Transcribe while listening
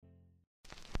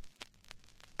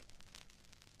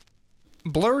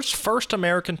Blur's first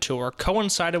American tour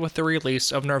coincided with the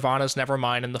release of Nirvana's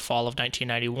Nevermind in the fall of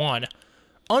 1991.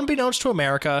 Unbeknownst to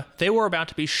America, they were about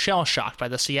to be shell-shocked by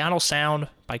the Seattle sound,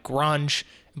 by grunge,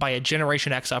 and by a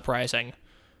Generation X uprising.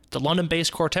 The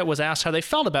London-based quartet was asked how they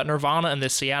felt about Nirvana and the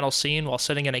Seattle scene while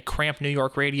sitting in a cramped New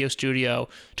York radio studio,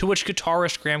 to which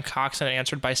guitarist Graham Coxon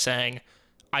answered by saying,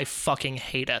 "I fucking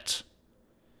hate it."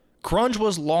 Grunge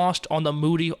was lost on the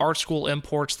moody art school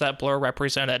imports that Blur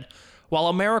represented. While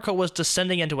America was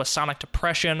descending into a sonic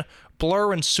depression,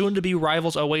 Blur and soon-to-be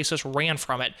rivals Oasis ran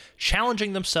from it,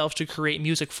 challenging themselves to create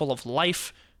music full of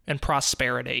life and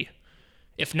prosperity.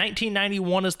 If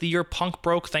 1991 is the year punk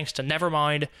broke thanks to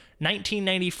Nevermind,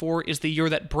 1994 is the year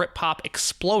that Britpop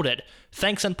exploded,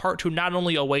 thanks in part to not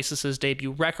only Oasis's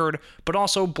debut record, but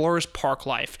also Blur's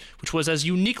Parklife, which was as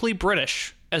uniquely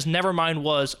British as Nevermind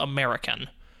was American.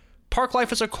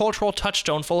 Parklife is a cultural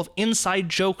touchstone full of inside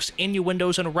jokes,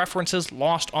 innuendos, and references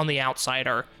lost on the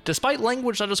outsider. Despite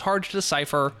language that is hard to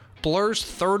decipher, Blur's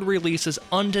third release is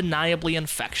undeniably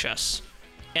infectious.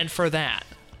 And for that,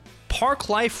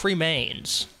 Parklife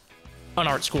remains an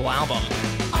art school album.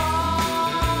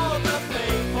 All the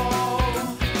people,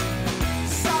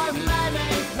 so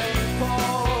many people,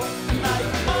 they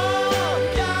all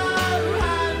go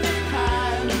hand in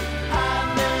hand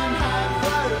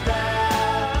through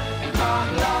their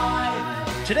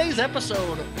Parklife. Today's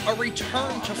episode, a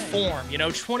return to form.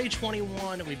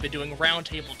 2021, we've been doing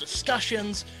roundtable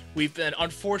discussions. We've been,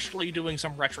 unfortunately, doing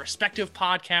some retrospective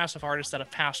podcasts of artists that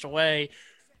have passed away.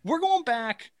 We're going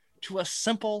back to a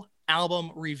simple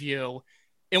album review,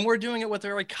 and we're doing it with a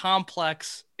very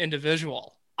complex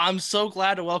individual. I'm so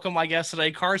glad to welcome my guest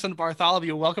today, Carson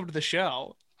Bartholomew. Welcome to the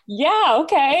show. Yeah,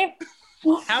 okay.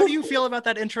 How do you feel about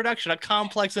that introduction, a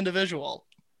complex individual?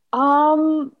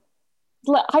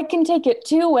 I can take it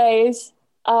two ways.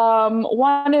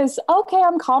 One is, okay,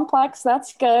 I'm complex,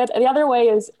 that's good. The other way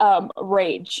is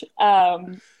rage.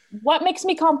 What makes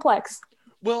me complex?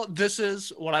 Well, this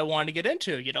is what I wanted to get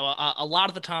into. A lot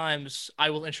of the times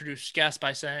I will introduce guests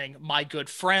by saying, "My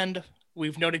good friend,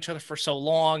 we've known each other for so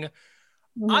long."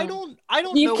 Mm-hmm. I don't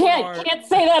You know. can't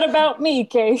say that about me,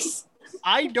 Case.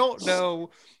 I don't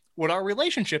know what our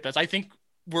relationship is. I think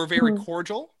we're very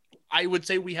cordial. I would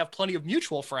say we have plenty of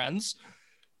mutual friends.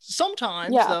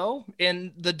 Sometimes, though,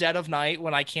 in the dead of night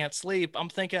when I can't sleep, I'm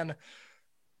thinking,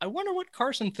 I wonder what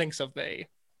Carson thinks of me.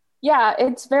 Yeah,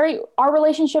 our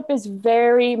relationship is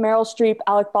very Meryl Streep,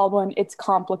 Alec Baldwin. It's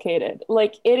complicated.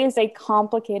 Like, it is a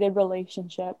complicated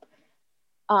relationship.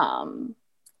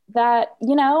 That,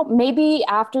 maybe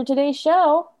after today's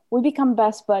show, we become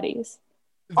best buddies.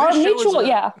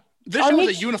 This show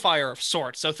is a unifier of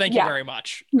sorts, so thank you very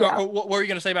much. Yeah. What were you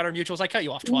going to say about our mutuals? I cut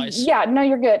you off twice. Yeah, no,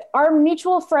 you're good. Our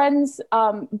mutual friends,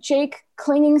 Jake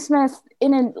Klingingsmith,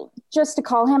 just to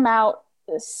call him out,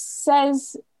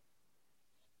 says,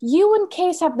 you and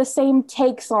Case have the same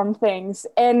takes on things,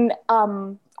 and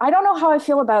I don't know how I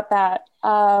feel about that.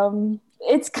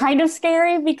 It's kind of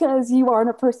scary because you aren't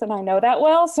a person I know that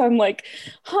well, so I'm like,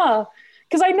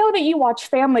 because I know that you watch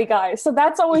Family Guy, so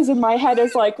that's always in my head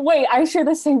is like, wait, I share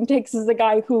the same takes as the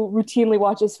guy who routinely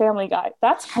watches Family Guy.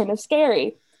 That's kind of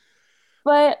scary.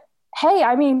 But hey,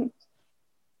 I mean,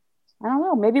 I don't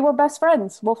know, maybe we're best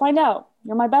friends. We'll find out.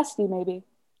 You're my bestie, maybe.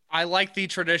 I like the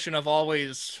tradition of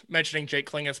always mentioning Jake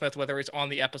Klingingsmith, whether he's on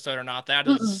the episode or not. That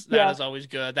is always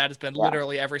good. That has been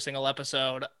literally every single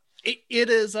episode. It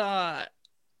is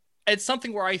it's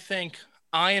something where I think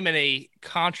I am in a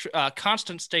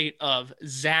constant state of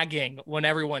zagging when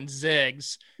everyone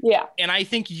zigs. Yeah. And I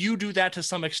think you do that to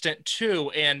some extent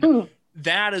too. And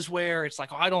that is where it's like,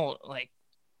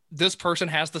 this person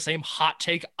has the same hot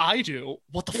take I do.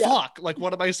 What the fuck? Like,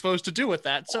 what am I supposed to do with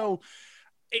that? So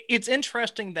it's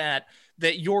interesting that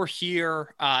you're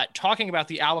here talking about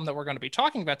the album that we're going to be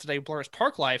talking about today, Blur's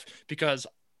Parklife, because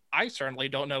I certainly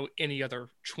don't know any other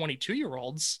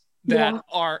 22-year-olds that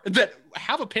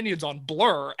have opinions on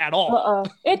Blur at all.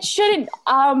 It shouldn't.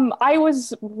 I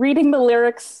was reading the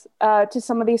lyrics to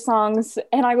some of these songs,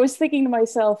 and I was thinking to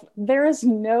myself, there is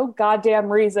no goddamn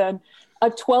reason a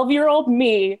 12-year-old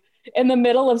me in the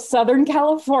middle of Southern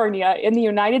California in the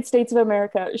United States of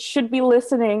America should be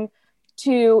listening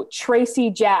to Tracy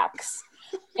Jacks.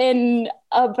 In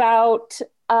about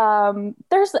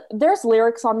there's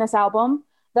lyrics on this album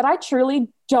that I truly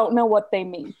don't know what they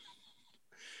mean.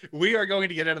 We are going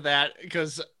to get into that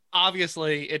because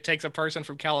obviously it takes a person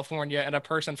from California and a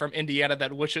person from Indiana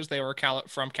that wishes they were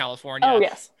from California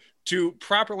to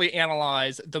properly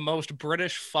analyze the most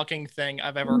British fucking thing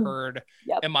I've ever heard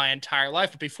in my entire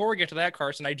life. But before we get to that,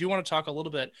 Carson, I do want to talk a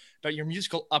little bit about your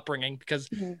musical upbringing because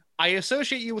I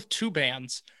associate you with two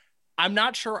bands. I'm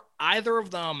not sure either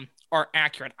of them are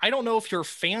accurate. I don't know if you're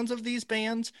fans of these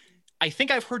bands. I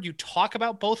think I've heard you talk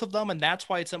about both of them, and that's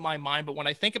why it's in my mind. But when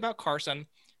I think about Carson,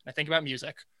 I think about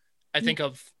music. I think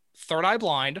of Third Eye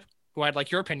Blind, who I'd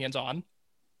like your opinions on.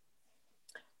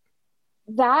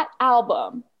 That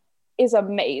album is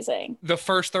amazing. The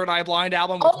first Third Eye Blind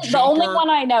album with Oh, the only Jumper. one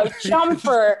I know,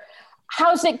 Jumper.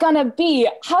 How's It Gonna Be?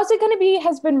 How's It Gonna Be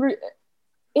has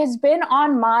been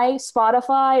on my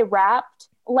Spotify Wrapped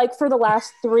like for the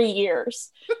last 3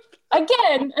 years.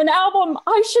 Again, an album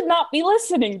I should not be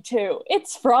listening to.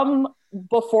 It's from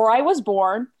before I was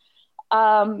born.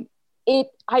 I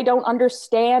don't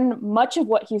understand much of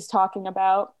what he's talking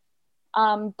about.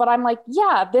 But I'm like,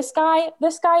 yeah, this guy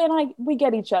and we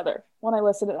get each other when I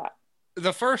listen to that.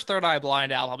 The first Third Eye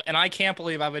Blind album, and I can't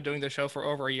believe I've been doing the show for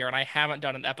over a year and I haven't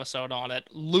done an episode on it.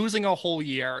 Losing a Whole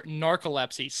Year,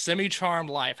 Narcolepsy, Semi-Charmed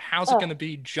Life, How's It Gonna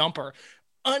Be, Jumper,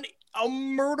 a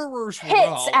murderer's Hits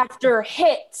row. after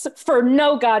hits for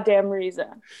no goddamn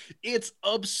reason. It's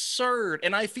absurd.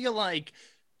 And I feel like,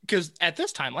 because at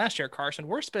this time last year, Carson,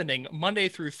 we're spending Monday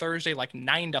through Thursday like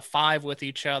 9 to 5 with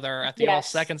each other at the old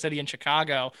Second City in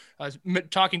Chicago. I was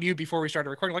talking to you before we started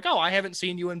recording, like, oh, I haven't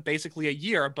seen you in basically a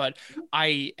year, but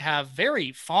I have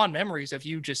very fond memories of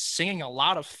you just singing a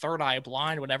lot of Third Eye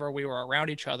Blind whenever we were around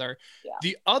each other. Yeah.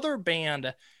 The other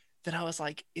band that I was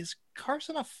like, is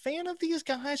Carson a fan of these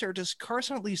guys, or does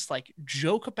Carson at least like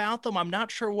joke about them? I'm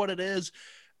not sure what it is.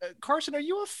 Carson, are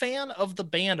you a fan of the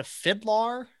band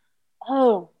Fiddlar?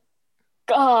 Oh,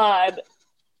 God.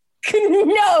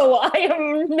 No, I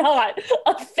am not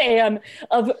a fan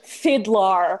of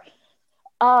Fiddlar.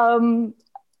 Oh,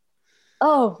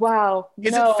 wow.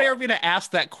 Is No. it fair for me to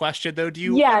ask that question, though? Do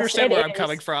you Yes, understand it where I'm is.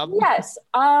 coming from? Yes.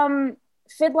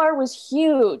 Fiddlar was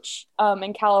huge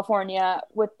in California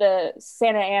with the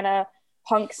Santa Ana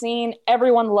punk scene.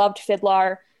 Everyone loved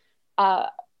Fiddlar.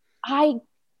 I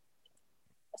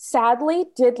sadly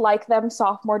did like them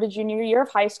sophomore to junior year of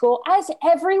high school, as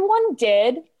everyone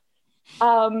did.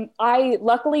 I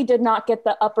luckily did not get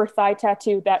the upper thigh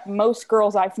tattoo that most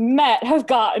girls I've met have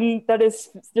gotten, that is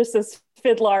just this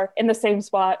Fiddlar in the same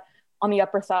spot on the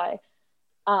upper thigh.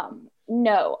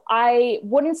 No, I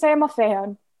wouldn't say I'm a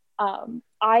fan.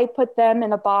 I put them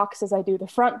in a box as I do the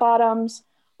Front Bottoms,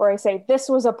 where I say this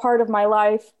was a part of my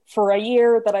life for a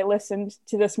year that I listened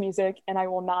to this music, and I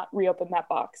will not reopen that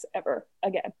box ever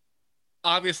again.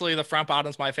 Obviously, the Front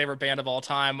Bottom's my favorite band of all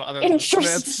time, other than the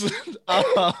Interesting.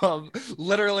 Smiths.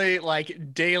 Literally,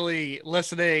 like, daily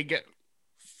listening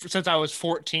since I was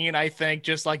 14, I think,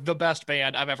 just like the best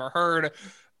band I've ever heard.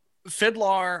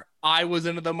 Fiddlar, I was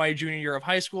into them my junior year of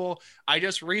high school. I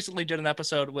just recently did an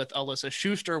episode with Alyssa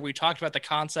Schuster. We talked about the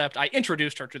concept. I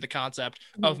introduced her to the concept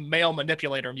of male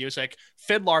manipulator music.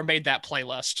 Fiddlar made that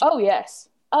playlist. Oh, yes.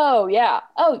 Oh, yeah.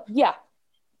 Oh, yeah.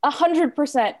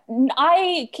 100%.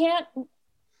 I can't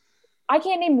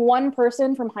name one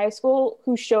person from high school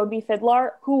who showed me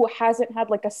Fiddlar who hasn't had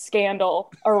like a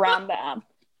scandal around them.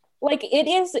 Like, it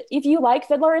is, if you like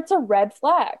Fiddlar, it's a red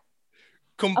flag.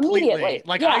 Completely. Immediately.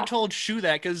 Like, Yeah. I told Shu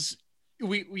that because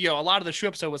we a lot of the Shu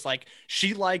episode was like,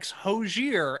 she likes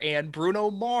Hozier and Bruno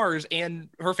Mars, and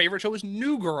her favorite show is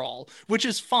New Girl, which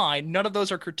is fine. None of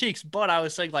those are critiques, but I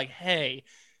was saying, like, hey,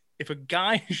 if a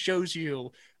guy shows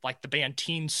you like the band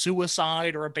Teen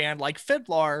Suicide or a band like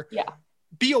Fiddlar, Yeah.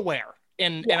 be aware.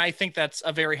 And Yeah. and I think that's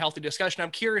a very healthy discussion.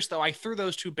 I'm curious, though. I threw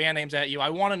those two band names at you.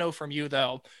 I want to know from you,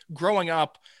 though, growing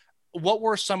up, what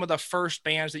were some of the first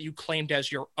bands that you claimed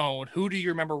as your own? Who do you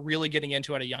remember really getting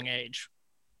into at a young age?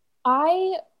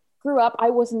 I grew up, I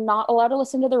was not allowed to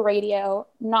listen to the radio,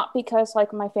 not because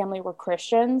like my family were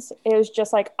Christians. It was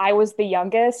just like I was the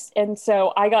youngest. And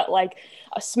so I got like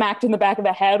smacked in the back of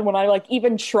the head when I like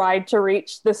even tried to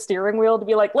reach the steering wheel to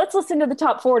be like, let's listen to the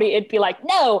top 40. It'd be like,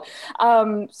 no.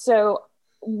 So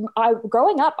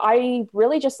growing up, I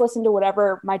really just listened to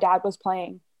whatever my dad was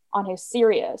playing on his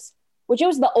Sirius, which it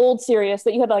was the old Sirius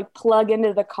that you had to like plug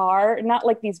into the car, not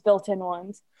like these built-in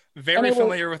ones. Very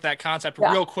familiar with that concept.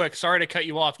 Yeah. Real quick, sorry to cut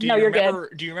you off. Do No, you you're remember?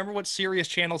 Do you remember what Sirius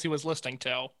channels he was listening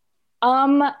to?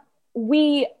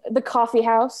 The Coffee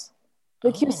House, the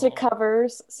acoustic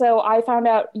covers. So I found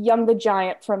out Young the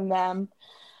Giant from them.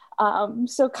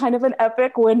 So kind of an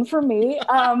epic win for me.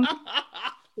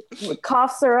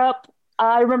 Cough Syrup.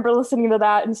 I remember listening to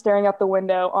that and staring out the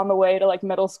window on the way to like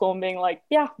middle school and being like,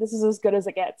 yeah, this is as good as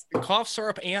it gets. Cough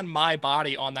Syrup and My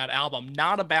Body on that album.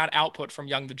 Not a bad output from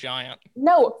Young the Giant.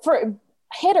 No, for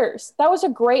Hitters, that was a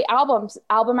great album.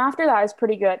 Album after that is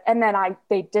pretty good. And then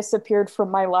they disappeared from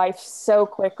my life so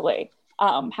quickly.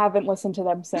 Haven't listened to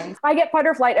them since. I get fight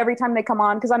or flight every time they come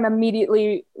on because I'm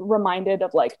immediately reminded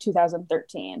of like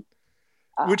 2013.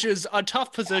 which is a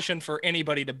tough position for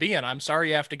anybody to be in. I'm sorry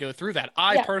you have to go through that.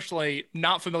 I Yeah. personally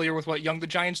not familiar with what Young the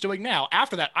Giant's doing now.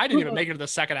 After that, I didn't even Mhm. make it to the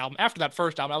second album. After that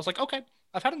first album, I was like, okay,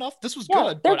 I've had enough. This was Yeah,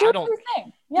 good, they're but I doing don't. their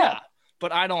thing. Yeah. Yeah.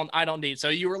 But I don't need. So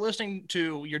you were listening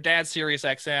to your dad's Sirius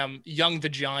XM, Young the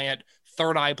Giant,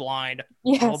 Third Eye Blind,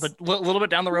 Yes. little bit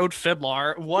down the road,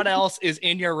 Fiddler. What else is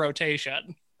in your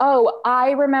rotation? Oh,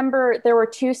 I remember there were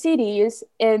two CDs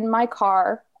in my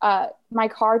car. My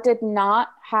car did not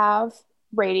have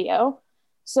radio,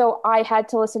 so I had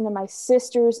to listen to my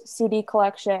sister's CD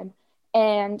collection.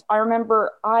 And I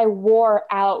remember I wore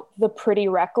out the Pretty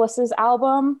Reckless's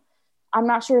album. I'm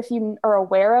not sure if you are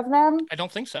aware of them. I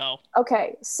don't think so.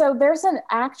 Okay, so there's an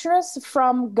actress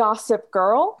from Gossip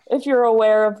Girl, if you're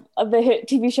aware of the hit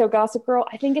TV show Gossip Girl.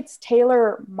 I think it's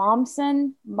Taylor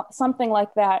Momsen, something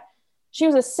like that. She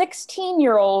was a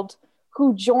 16-year-old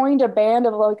who joined a band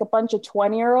of like a bunch of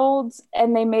 20-year-olds,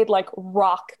 and they made like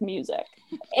rock music.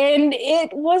 And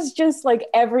it was just like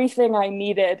everything I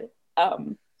needed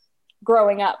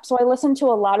growing up. So I listened to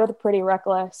a lot of the Pretty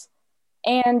Reckless,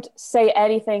 and Say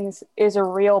Anything's Is a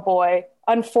Real Boy,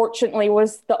 unfortunately,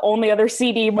 was the only other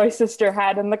CD my sister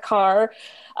had in the car,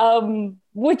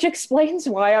 which explains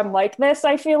why I'm like this,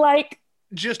 I feel like.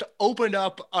 Just opened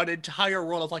up an entire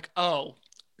world of like, oh,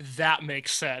 that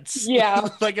makes sense. Yeah.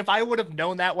 Like if I would have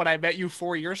known that when I met you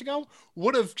 4 years ago,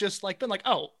 would have just like been like,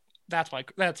 oh, that's why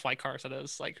Carson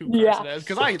is like who Carson is.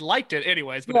 Because I liked it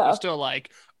anyways, but it was still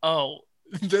like, oh,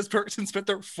 this person spent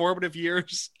their formative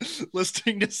years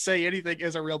listening to Say Anything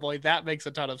Is a Real Boy. That makes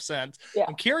a ton of sense. Yeah.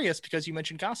 I'm curious because you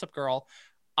mentioned Gossip Girl.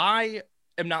 I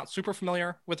am not super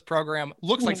familiar with the program.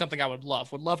 Looks like something I would love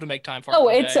to make time for. Oh,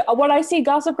 it's when I see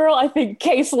Gossip Girl, I think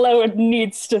Case Lowen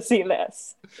needs to see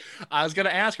this. I was going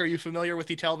to ask, are you familiar with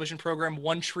the television program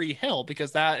One Tree Hill?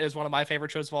 Because that is one of my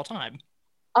favorite shows of all time.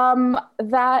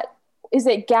 That is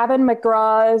it. Gavin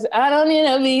McGraw's I Don't Need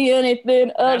to Be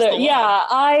Anything Other. Yeah,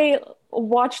 I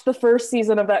watched the first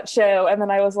season of that show, and then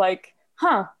I was like,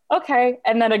 huh, okay.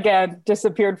 And then again,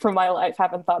 disappeared from my life.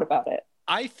 Haven't thought about it.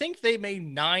 I think they made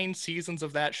 9 seasons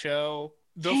of that show.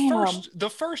 The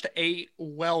first 8,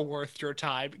 well worth your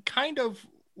time. Kind of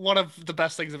one of the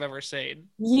best things I've ever seen.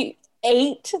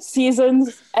 8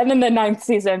 seasons, and then the 9th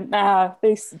season,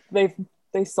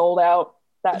 they sold out.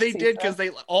 They did, because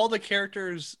all the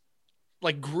characters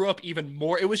like grew up even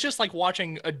more. It was just like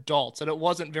watching adults, and it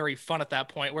wasn't very fun at that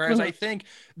point. Whereas I think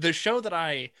the show that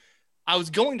I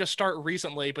was going to start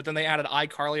recently, but then they added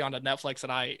iCarly onto Netflix,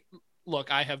 and I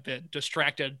have been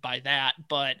distracted by that.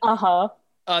 But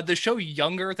the show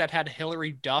Younger that had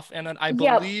Hilary Duff in it, I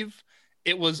believe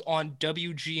it was on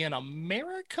WGN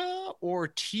America or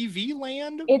TV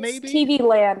Land. It's TV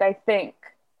Land, I think.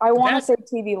 I want to say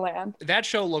TV Land. That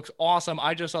show looks awesome.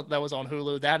 I just thought that was on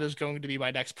Hulu. That is going to be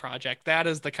my next project. That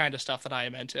is the kind of stuff that I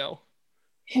am into.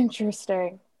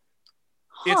 Interesting.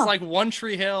 It's like One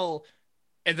Tree Hill,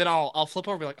 and then I'll flip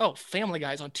over and be like, oh, Family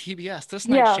Guy's on TBS. This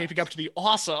night's shaping up to be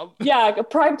awesome. Yeah,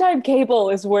 primetime cable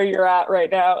is where you're at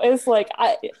right now. It's like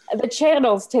the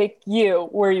channels take you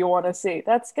where you want to see.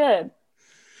 That's good.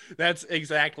 That's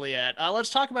exactly it. Let's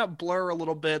talk about Blur a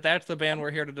little bit. That's the band we're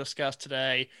here to discuss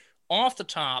today. Off the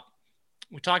top,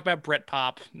 we talk about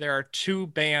Britpop. There are 2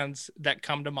 bands that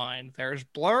come to mind. There's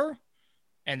Blur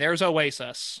and there's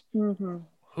Oasis. Mm-hmm.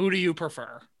 Who do you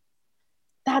prefer?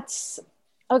 That's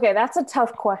a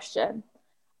tough question.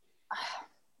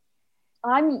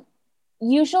 I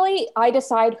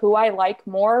decide who I like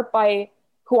more by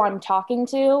who I'm talking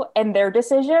to and their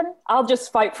decision. I'll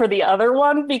just fight for the other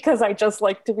one because I just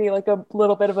like to be like a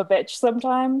little bit of a bitch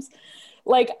sometimes.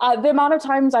 Like the amount of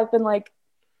times I've been like,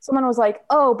 someone was like,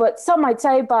 oh, but Some Might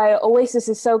Say by Oasis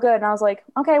is so good. And I was like,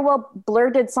 okay, well,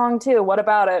 Blur did Song 2. What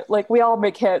about it? Like, we all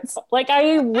make hits. Like,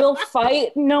 I will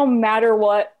fight no matter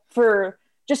what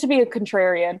just to be a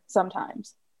contrarian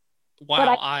sometimes.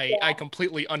 Wow, I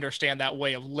completely understand that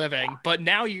way of living. But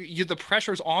now you the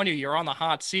pressure's on you. You're on the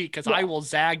hot seat because I will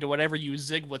zag to whatever you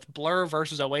zig with. Blur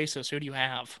versus Oasis. Who do you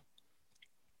have?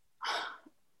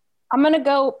 I'm going to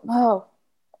go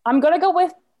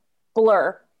with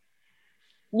Blur.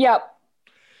 Yep.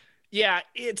 Yeah,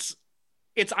 it's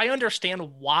I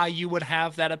understand why you would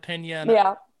have that opinion.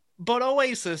 Yeah. But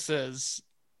Oasis is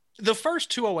the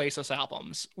first 2 Oasis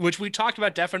albums, which we talked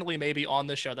about definitely maybe on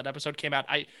the show. That episode came out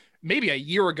maybe a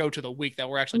year ago to the week that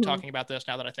we're actually talking about this,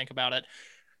 now that I think about it.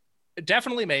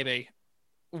 Definitely maybe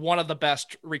one of the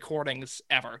best recordings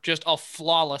ever. Just a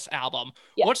flawless album.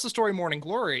 Yeah. What's the Story Morning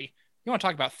Glory? You want to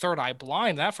talk about Third Eye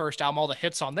Blind, that first album, all the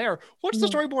hits on there. What's the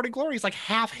Story Morning Glory? It's like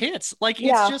half hits. Like,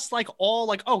 it's just like all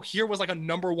like, oh, here was like a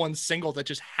 #1 single that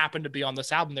just happened to be on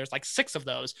this album. There's like 6 of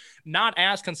those. Not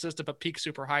as consistent, but peak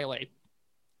super highly.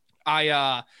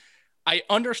 I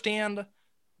understand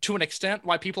to an extent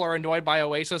why people are annoyed by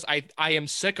Oasis. I am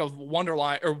sick of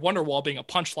Wonderwall being a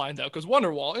punchline though, because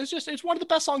Wonderwall is just it's one of the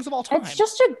best songs of all time. It's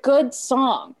just a good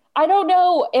song. I don't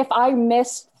know if I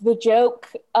missed the joke,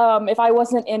 if I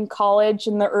wasn't in college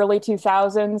in the early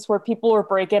 2000s where people were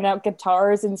breaking out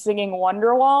guitars and singing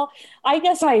Wonderwall. I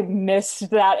guess I missed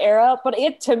that era, but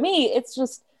to me,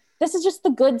 this is just the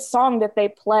good song that they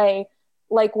play,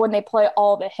 like when they play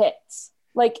all the hits.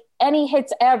 Like any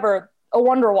hits ever, a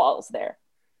Wonderwall is there.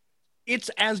 It's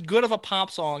as good of a pop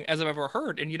song as I've ever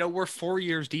heard. And we're 4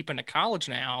 years deep into college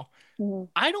now. Mm-hmm.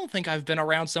 I don't think I've been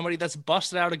around somebody that's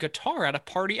busted out a guitar at a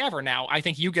party ever. Now, I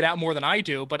think you get out more than I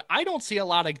do, but I don't see a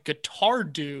lot of guitar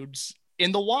dudes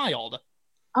in the wild.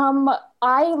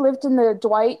 I lived in the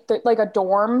Dwight, like a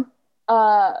dorm,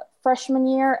 freshman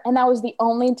year, and that was the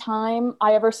only time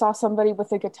I ever saw somebody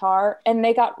with a guitar, and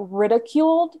they got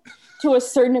ridiculed to a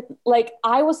certain, like,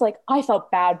 I felt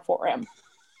bad for him.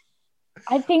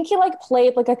 I think he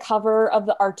played a cover of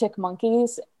the Arctic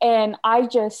Monkeys, and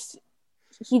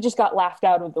he just got laughed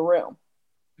out of the room.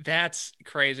 That's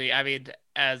crazy. I mean,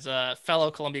 as a fellow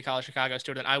Columbia College Chicago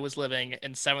student, I was living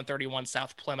in 731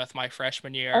 South Plymouth my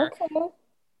freshman year. Okay.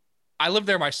 I lived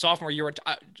there my sophomore year.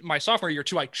 My sophomore year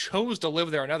too, I chose to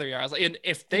live there another year. I was like, and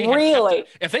if they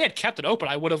had kept it open,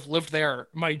 I would have lived there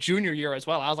my junior year as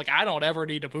well. I was like, I don't ever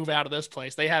need to move out of this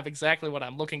place. They have exactly what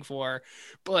I'm looking for.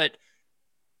 But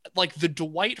the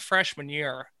Dwight freshman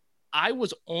year, I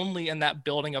was only in that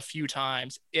building a few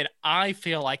times, and I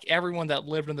feel like everyone that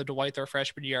lived in the Dwight their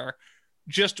freshman year,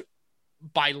 just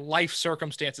by life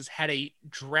circumstances, had a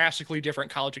drastically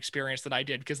different college experience than I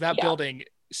did, because that building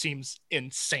seems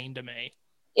insane to me.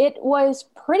 It was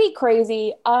pretty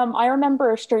crazy. I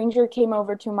remember a stranger came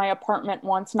over to my apartment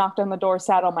once, knocked on the door,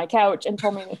 sat on my couch, and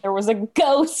told me that there was a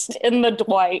ghost in the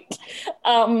Dwight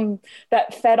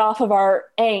that fed off of our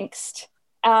angst.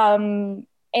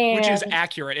 Which is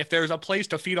accurate. If there's a place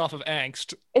to feed off of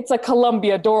angst, it's a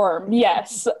Columbia dorm.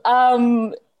 Yes.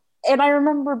 And I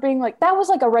remember being like, that was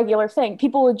a regular thing.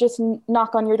 People would just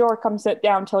knock on your door, come sit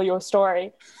down, tell you a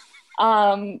story.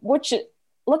 Which,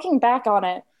 looking back on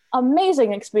it,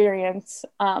 amazing experience.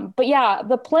 But yeah,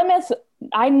 the Plymouth,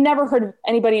 I never heard of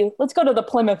anybody, let's go to the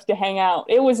Plymouth to hang out.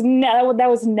 That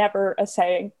was never a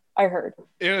saying I heard.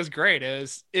 It was great.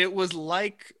 It was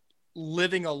like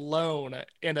living alone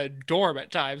in a dorm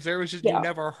at times. There was just, you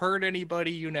never heard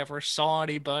anybody, you never saw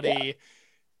anybody.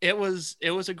 It was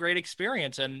a great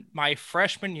experience. And my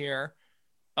freshman year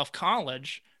of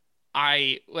college,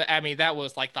 I mean, that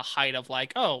was the height of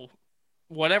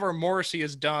whatever Morrissey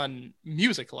has done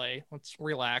musically. Let's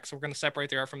relax. We're going to separate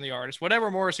the art from the artist.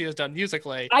 Whatever Morrissey has done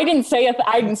musically. I didn't say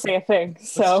a thing.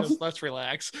 So let's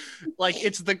relax.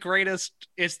 It's the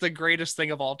greatest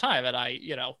thing of all time. And I,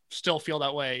 still feel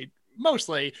that way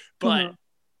mostly, but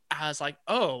I was like,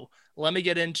 oh, let me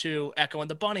get into Echo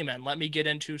and the Bunnymen. Let me get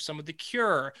into some of The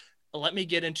Cure. Let me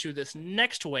get into this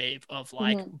next wave of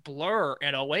Blur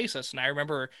and Oasis. And I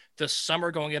remember the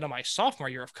summer going into my sophomore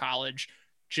year of college,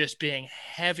 just being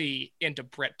heavy into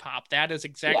Britpop. That is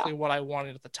exactly what I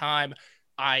wanted at the time.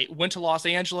 I went to Los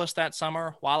Angeles that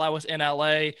summer while I was in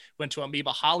LA, went to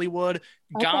Amoeba Hollywood,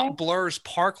 got Blur's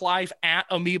Park Life at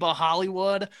Amoeba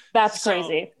Hollywood. That's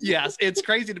crazy. Yes, it's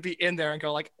crazy to be in there and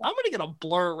go I'm going to get a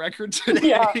Blur record today.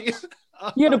 Yeah.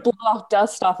 You had to blow off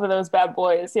dust off of those bad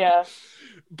boys. Yeah.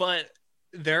 But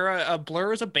they're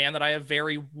Blur is a band that I have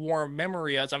very warm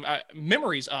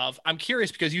memories of. I'm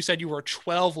curious because you said you were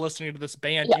 12 listening to this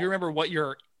band. Do you remember what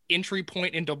your entry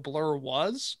point into Blur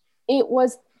was? It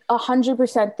was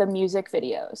 100% the music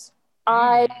videos.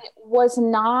 I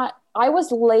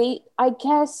was late, I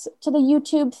guess, to the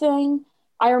YouTube thing.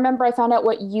 I remember I found out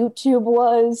what YouTube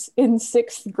was in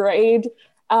 6th grade.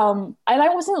 And I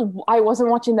wasn't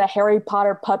watching the Harry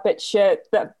Potter puppet shit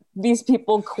that these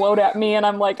people quote at me, and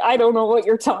I'm like, I don't know what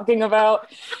you're talking about.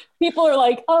 People are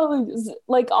like,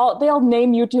 they'll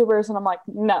name YouTubers, and I'm like,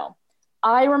 no.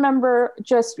 I remember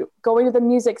just going to the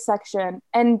music section,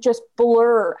 and just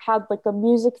Blur had a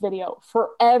music video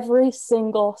for every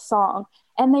single song,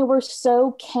 and they were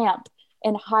so camp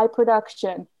and high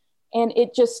production, and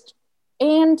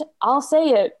I'll say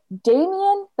it,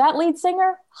 Damien, that lead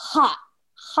singer, hot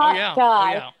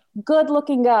guy. Good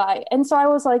looking guy. And so I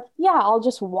was like, I'll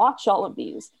just watch all of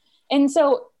these. And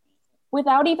so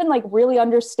without even really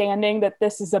understanding that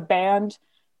this is a band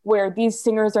where these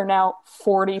singers are now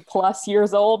 40 plus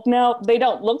years old now, they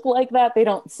don't look like that, they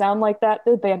don't sound like that,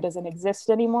 the band doesn't exist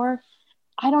anymore.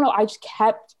 I don't know, I just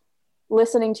kept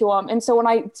listening to them. And so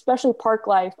when especially Park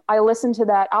Life, I listened to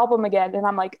that album again, and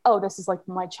I'm like, oh, this is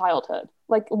my childhood,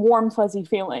 warm fuzzy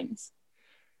feelings.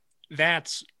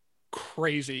 That's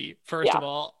crazy, first Yeah. of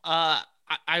all.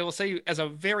 I will say, as a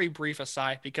very brief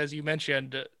aside, because you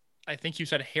mentioned, I think you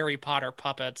said Harry Potter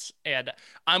puppets, and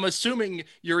I'm assuming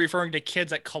you're referring to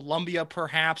kids at Columbia,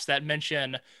 perhaps, that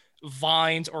mention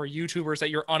Vines or YouTubers that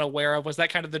you're unaware of. Was that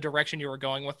kind of the direction you were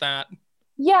going with that?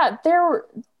 Yeah,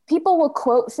 people will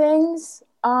quote things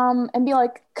and be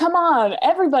like, "Come on,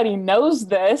 everybody knows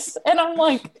this." And I'm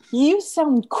like, "You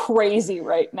sound crazy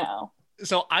right now."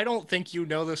 So I don't think you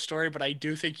know this story, but I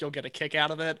do think you'll get a kick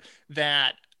out of it.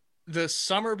 That the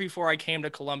summer before I came to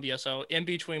Columbia, so in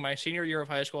between my senior year of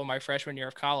high school and my freshman year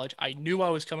of college, I knew I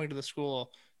was coming to the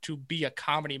school to be a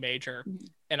comedy major.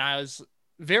 And I was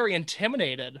very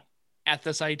intimidated at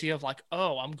this idea of like,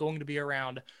 oh, I'm going to be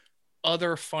around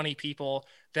other funny people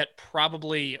that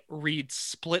probably read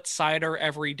Split Sider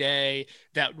every day,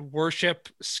 that worship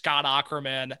Scott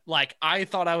Ackerman. Like, I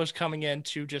thought I was coming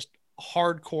into just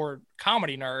hardcore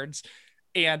comedy nerds.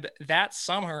 And that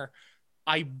summer,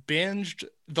 I binged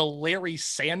the Larry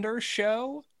Sanders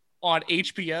Show on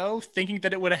HBO, thinking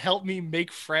that it would help me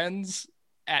make friends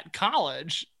at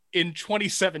college in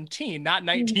 2017, not Mhm.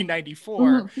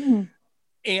 1994. Mhm.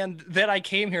 And then I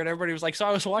came here and everybody was like, so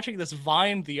I was watching this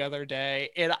Vine the other day,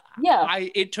 and Yeah.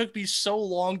 it took me so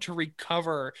long to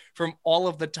recover from all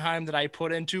of the time that I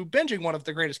put into binging one of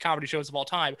the greatest comedy shows of all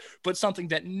time, but something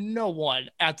that no one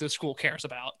at this school cares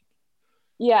about.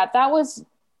 Yeah, that was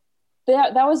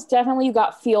definitely, you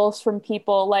got feels from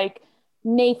people like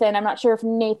Nathan. I'm not sure if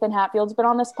Nathan Hatfield's been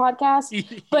on this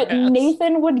podcast, but Yes.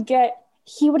 Nathan would get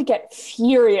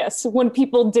furious when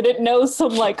people didn't know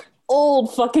some like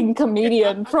old fucking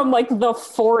comedian from like the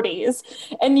 40s.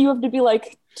 And you have to be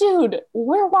like, dude,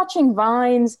 we're watching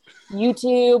Vines,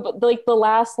 YouTube, like the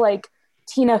last like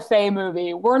Tina Fey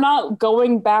movie. We're not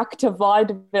going back to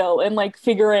vaudeville and like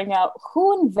figuring out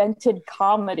who invented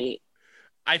comedy.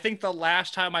 I think the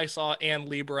last time I saw Ann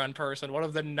Lieber in person, one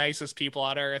of the nicest people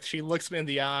on earth, she looks me in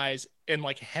the eyes in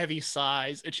like heavy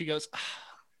sighs and she goes, "Ah,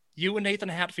 you and Nathan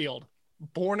Hatfield,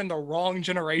 born in the wrong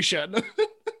generation."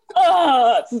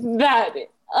 That,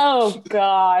 oh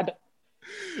God.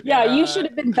 Yeah, you should Yeah.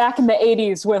 have been back in the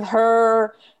 80s with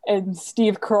her and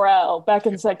Steve Carell back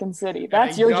in Second City. And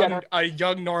That's your generation. a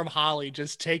young Norm Holly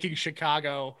just taking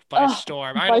Chicago by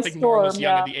storm. I By don't think Norm was storm,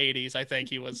 young in yeah. the 80s. I think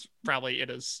he was probably in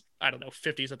his, I don't know,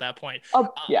 50s at that point. Oh,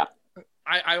 Uh, yeah.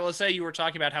 I will say, you were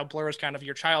talking about how Blur is kind of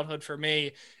your childhood. For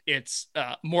me, it's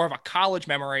more of a college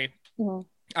memory. Mhm.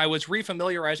 I was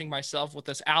refamiliarizing myself with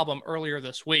this album earlier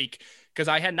this week because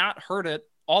I had not heard it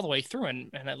all the way through in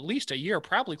at least a year,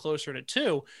 probably closer to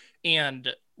two.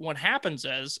 And what happens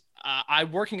is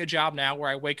I'm working a job now where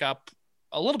I wake up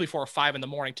a little before 5 in the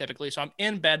morning typically. So I'm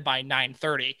in bed by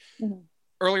 9:30. Mhm.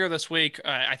 Earlier this week,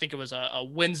 I think it was a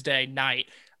Wednesday night,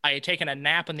 I had taken a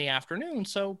nap in the afternoon.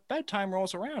 So bedtime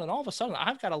rolls around and all of a sudden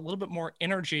I've got a little bit more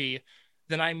energy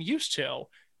than I'm used to.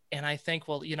 And I think,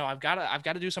 well, I've got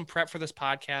to do some prep for this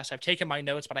podcast. I've taken my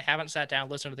notes, but I haven't sat down,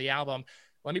 listened to the album.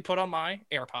 Let me put on my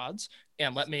AirPods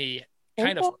and let me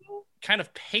kind of Okay.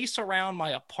 pace around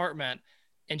my apartment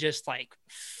and just like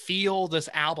feel this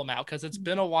album out because it's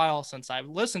been a while since I've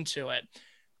listened to it.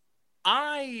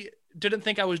 I didn't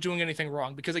think I was doing anything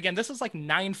wrong because again, this is like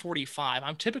 9:45.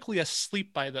 I'm typically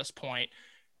asleep by this point.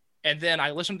 And then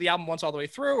I listened to the album once all the way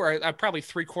through, or probably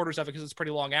three quarters of it because it's a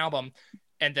pretty long album.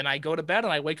 And then I go to bed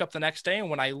and I wake up the next day. And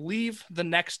when I leave the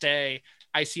next day,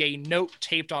 I see a note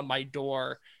taped on my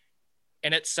door.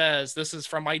 And it says, "This is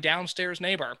from my downstairs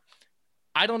neighbor.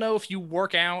 I don't know if you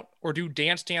work out or do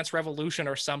Dance Dance Revolution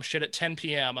or some shit at 10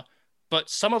 p.m., but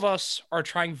some of us are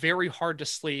trying very hard to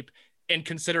sleep and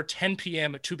consider 10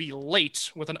 p.m. to be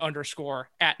late with an underscore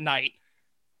at night.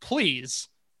 Please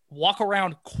walk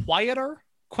around quieter,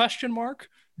 question mark.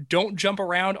 Don't jump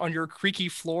around on your creaky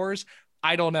floors.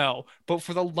 I don't know, but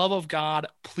for the love of God,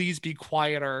 please be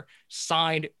quieter.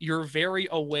 Signed, your very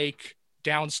awake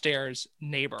downstairs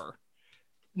neighbor."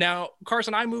 Now,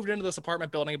 Carson, I moved into this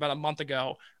apartment building about a month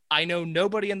ago. I know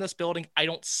nobody in this building. I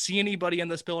don't see anybody in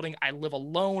this building. I live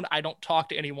alone. I don't talk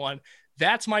to anyone.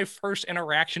 That's my first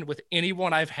interaction with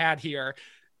anyone I've had here.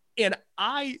 And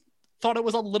I thought it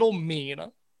was a little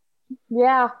mean.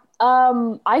 Yeah.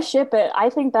 I ship it. I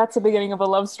think that's the beginning of a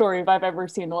love story if I've ever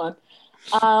seen one.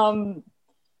 Um,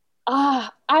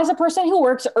 as a person who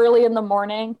works early in the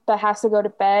morning that has to go to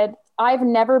bed, I've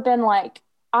never been like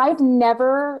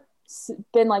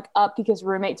up because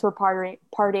roommates were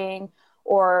partying,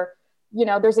 or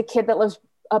there's a kid that lives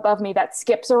above me that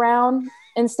skips around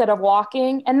instead of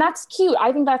walking, and that's cute.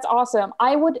 I think that's awesome.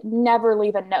 I would never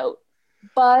leave a note,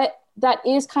 but that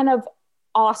is kind of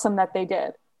awesome that they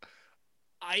did.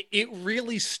 It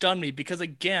really stunned me because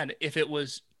again, if it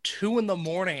was 2 in the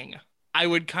morning, I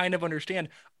would kind of understand.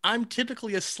 I'm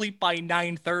typically asleep by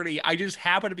 9:30. I just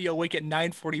happen to be awake at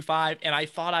 9:45, and I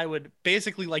thought I would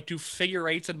basically like do figure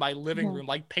eights in my living room,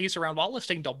 like pace around while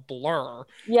listening to Blur.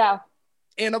 Yeah.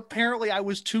 And apparently I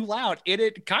was too loud. And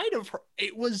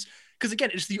it was because again,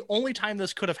 it's the only time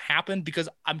this could have happened because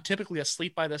I'm typically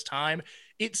asleep by this time.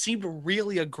 It seemed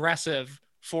really aggressive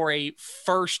for a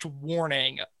first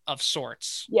warning of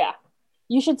sorts. Yeah.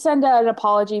 You should send an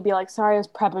apology, be like, sorry, I was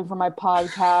prepping for my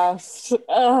podcast.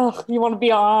 Ugh, you want to be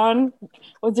on?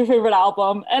 What's your favorite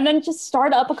album? And then just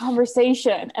start up a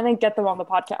conversation and then get them on the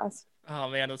podcast. Oh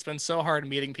man, it's been so hard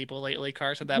meeting people lately,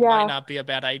 Carson. That Yeah. might not be a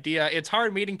bad idea. It's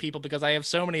hard meeting people because I have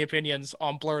so many opinions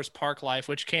on Blur's Park Life,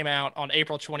 which came out on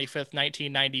April 25th,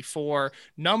 1994.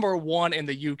 Number one in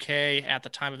the UK at the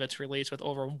time of its release with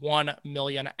over 1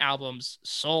 million albums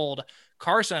sold.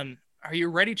 Carson, are you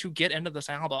ready to get into this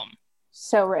album?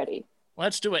 So ready.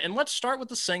 Let's do it. And let's start with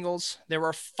the singles. There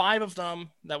were 5 of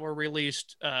them that were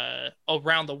released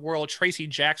around the world. Tracy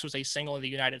Jacks was a single in the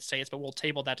United States, but we'll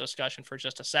table that discussion for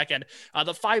just a second.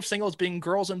 The 5 singles being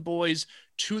Girls and Boys,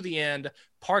 To the End,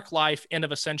 Park Life, End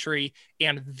of a Century,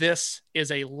 and This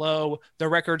Is a Low. The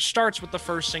record starts with the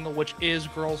first single, which is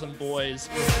Girls and Boys.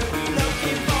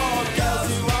 Looking for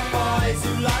girls who are boys,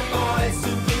 who like boys,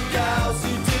 who do girls,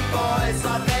 who do boys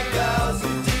like their girls,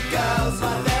 who do girls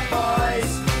like their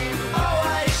boys.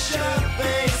 Always should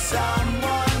be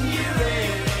someone you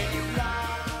really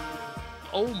love.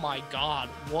 Oh my God,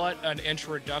 what an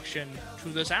introduction to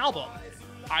this album.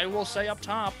 I will say up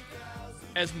top,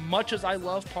 as much as I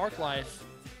love Park Life,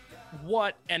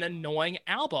 what an annoying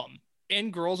album.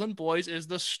 And Girls and Boys is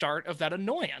the start of that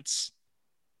annoyance.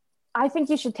 I think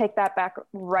you should take that back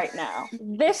right now.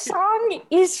 This song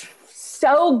is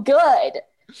so good.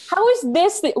 How is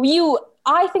this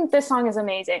I think this song is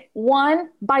amazing. One,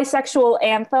 bisexual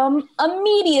anthem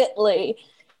immediately.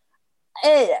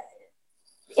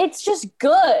 It's just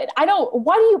good.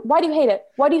 Why do you hate it?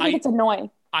 Why do you think it's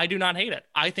annoying? I do not hate it.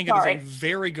 I think it is a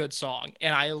very good song,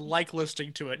 and I like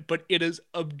listening to it, but it is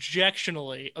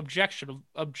objectionably, is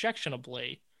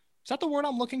that the word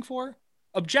I'm looking for?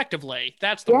 Objectively,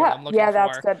 that's the word I'm looking for. Yeah,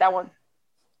 that's good, that one.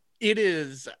 It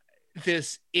is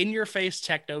this in-your-face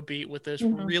techno beat with this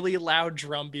really loud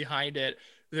drum behind it.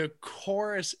 The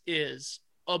chorus is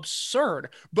absurd,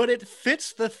 but it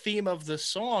fits the theme of the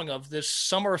song of this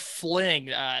summer fling,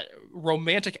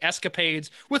 romantic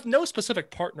escapades with no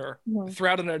specific partner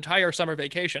throughout an entire summer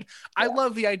vacation. I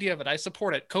love the idea of it. I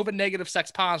support it. COVID negative, sex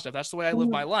positive. That's the way I live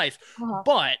my life.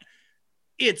 But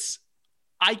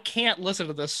I can't listen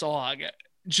to this song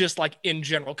just like in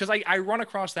general, because I run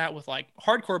across that with like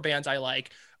hardcore bands I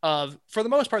like. For the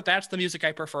most part, that's the music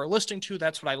I prefer listening to.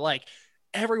 That's what I like.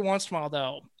 Every once in a while,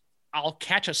 though, I'll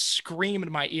catch a scream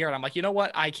in my ear and I'm like, you know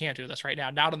what? I can't do this right now.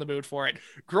 Not in the mood for it.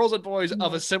 Girls and Boys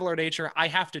of a similar nature. I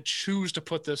have to choose to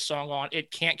put this song on.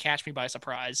 It can't catch me by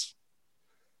surprise.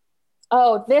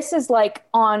 Oh, this is like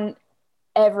on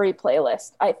every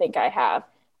playlist I think I have.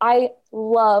 I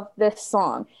love this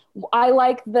song. I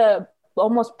like the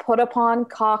almost put upon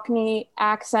Cockney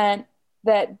accent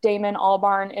that Damon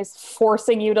Albarn is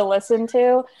forcing you to listen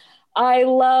to. I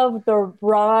love the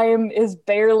rhyme is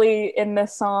barely in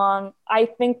this song. I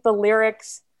think the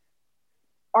lyrics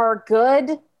are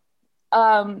good.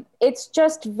 It's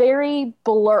just very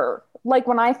Blur. Like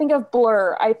when I think of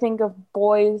Blur, I think of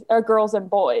boys or girls and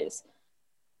boys.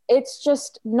 It's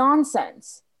just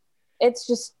nonsense. It's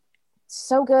just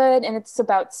so good, and it's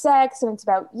about sex, and it's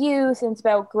about youth, and it's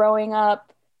about growing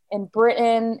up in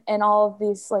Britain and all of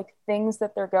these like things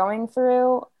that they're going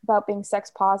through about being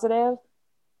sex positive.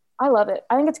 I love it.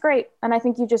 I think it's great. And I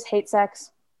think you just hate sex.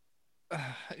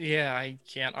 Yeah, I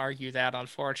can't argue that,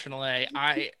 unfortunately.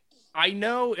 I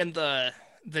know in the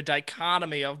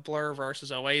dichotomy of Blur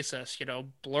versus Oasis,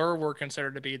 Blur were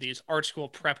considered to be these art school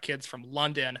prep kids from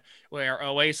London, where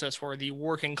Oasis were the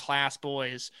working class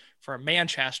boys from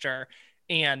Manchester.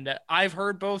 And I've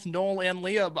heard both Noel and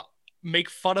Liam make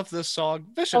fun of this song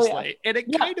viciously. And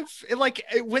it kind of, like,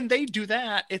 when they do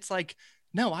that, it's like,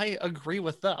 no, I agree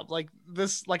with them. Like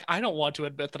this, like, I don't want to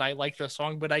admit that I like this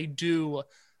song, but I do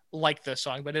like this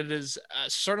song. But it is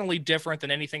certainly different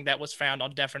than anything that was found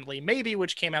on Definitely Maybe,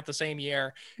 which came out the same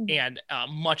year, and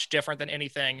much different than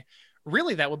anything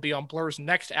really that would be on Blur's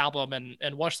next album.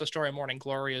 And What's the Story, Morning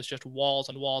Glory is just walls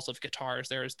and walls of guitars.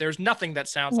 There's nothing that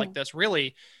sounds like this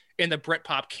really in the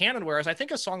Britpop canon. Whereas I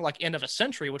think a song like End of a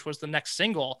Century, which was the next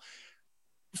single,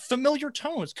 familiar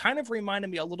tones, kind of reminded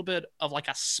me a little bit of like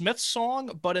a Smiths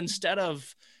song, but instead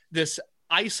of this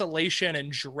isolation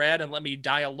and dread and let me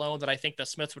die alone that I think the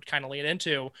Smiths would kind of lean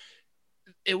into,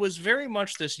 it was very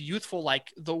much this youthful,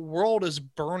 like, the world is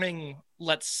burning,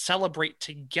 let's celebrate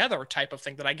together type of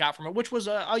thing that I got from it, which was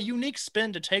a unique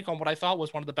spin to take on what I thought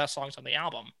was one of the best songs on the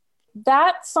album.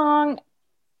 That song,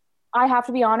 I have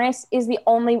to be honest,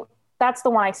 that's the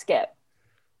one I skip.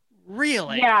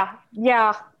 Really? Yeah,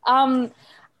 yeah.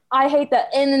 I hate the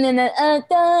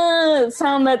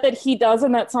sound that he does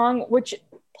in that song, which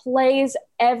plays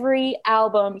every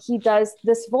album. He does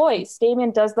this voice. Damien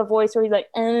does the voice where he's like,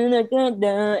 and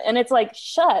it's like,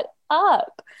 shut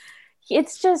up.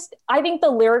 It's just, I think the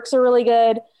lyrics are really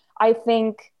good. I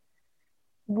think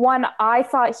I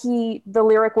thought the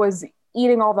lyric was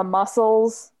eating all the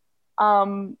mussels.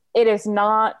 It is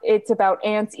not. It's about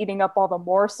ants eating up all the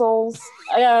morsels.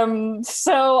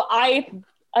 So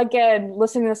again,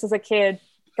 listening to this as a kid,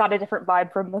 got a different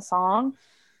vibe from the song.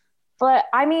 But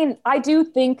I mean, I do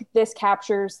think this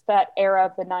captures that era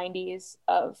of the 90s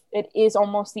of it is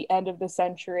almost the end of the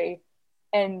century.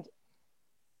 And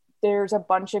there's a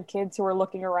bunch of kids who are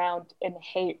looking around and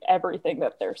hate everything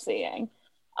that they're seeing.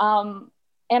 And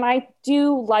I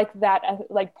do like that,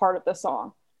 like part of the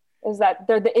song is that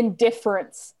they're the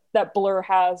indifference that Blur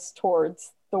has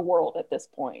towards the world at this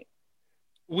point.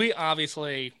 We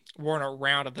obviously weren't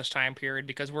around at this time period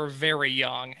because we're very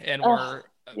young and we're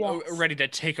ready to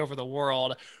take over the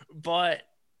world. But,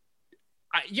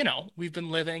 we've been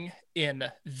living in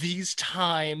these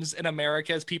times in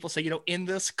America, as people say, in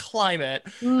this climate.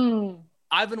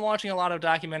 I've been watching a lot of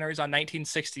documentaries on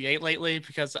 1968 lately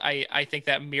because I think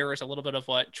that mirrors a little bit of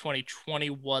what 2020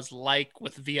 was like,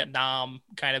 with Vietnam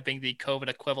kind of being the COVID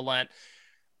equivalent.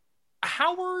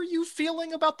 How are you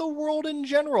feeling about the world in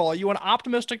general? Are you an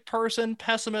optimistic person,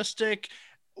 pessimistic?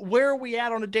 Where are we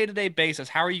at on a day-to-day basis?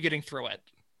 How are you getting through it?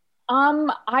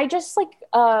 I just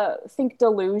think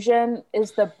delusion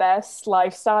is the best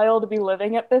lifestyle to be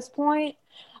living at this point.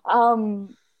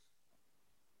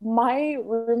 My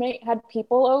roommate had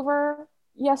people over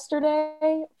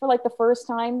yesterday for like the first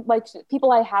time, like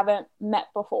people I haven't met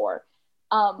before.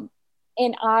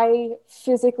 And I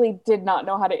physically did not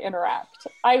know how to interact.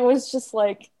 I was just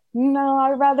like, no,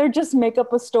 I'd rather just make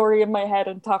up a story in my head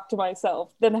and talk to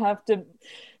myself than have to,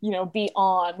 be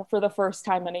on for the first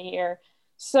time in a year.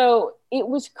 So it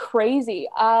was crazy.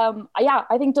 Yeah,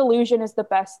 I think delusion is the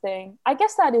best thing. I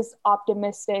guess that is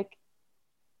optimistic.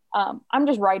 I'm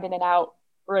just writing it out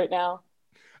right now.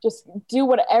 Just do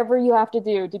whatever you have to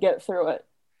do to get through it.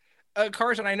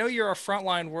 Carson, I know you're a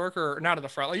frontline worker, not at the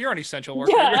front. You're an essential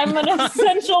worker. Yeah, I'm an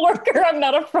essential worker. I'm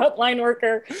not a frontline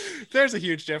worker. There's a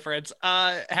huge difference.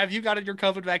 Have you gotten your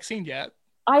COVID vaccine yet?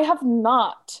 I have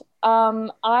not.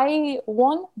 I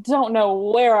don't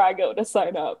know where I go to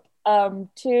sign up.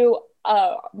 Two,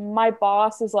 my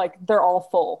boss is like, they're all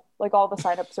full. Like all the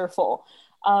signups are full.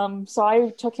 So I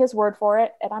took his word for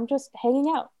it, and I'm just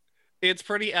hanging out. It's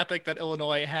pretty epic that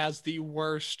Illinois has the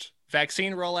worst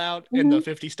vaccine rollout in the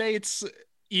 50 states.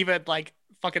 Even like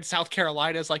fucking South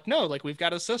Carolina is like, no, like we've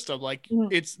got a system. Like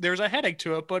there's a headache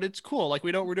to it, but it's cool. Like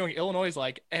we're doing. Illinois is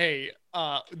like, hey,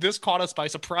 this caught us by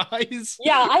surprise.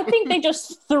 Yeah, I think they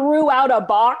just threw out a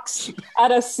box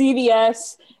at a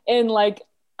CVS in like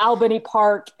Albany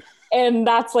Park, and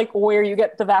that's like where you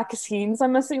get the vaccines,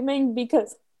 I'm assuming,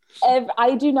 because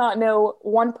I do not know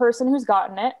one person who's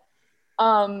gotten it.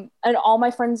 And all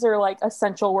my friends are like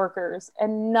essential workers,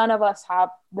 and none of us have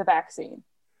the vaccine.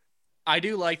 I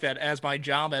do like that as my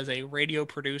job as a radio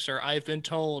producer, I've been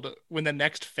told when the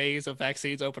next phase of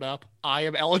vaccines open up, I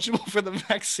am eligible for the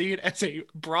vaccine as a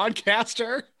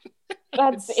broadcaster.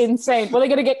 That's insane. Were they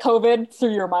going to get COVID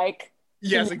through your mic?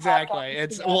 Yes, exactly.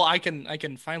 Well, I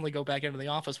can finally go back into the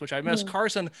office, which I miss.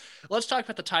 Carson, let's talk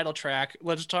about the title track.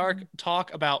 Let's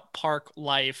talk about Park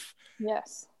Life.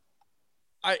 Yes.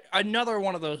 Another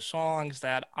one of those songs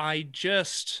that I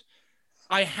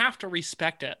have to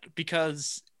respect it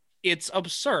because it's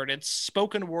absurd. It's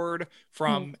spoken word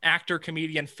from actor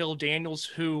comedian Phil Daniels,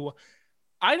 who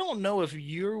I don't know if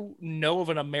you know of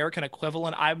an American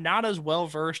equivalent. I'm not as well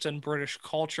versed in British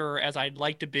culture as I'd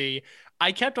like to be.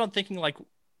 I kept on thinking, like,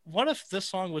 what if this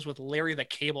song was with Larry the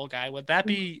Cable Guy? Would that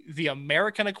be the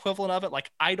American equivalent of it? Like,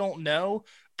 I don't know,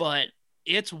 but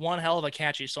it's one hell of a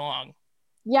catchy song.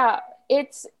 Yeah,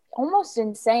 it's almost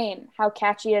insane how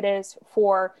catchy it is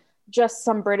for just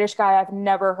some British guy I've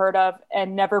never heard of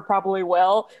and never probably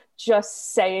will,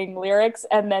 just saying lyrics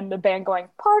and then the band going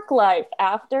Park Life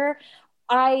after.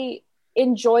 I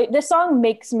enjoy this song,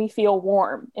 makes me feel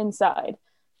warm inside.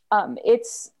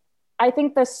 I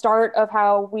think the start of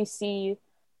how we see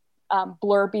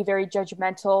Blur be very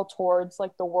judgmental towards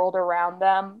like the world around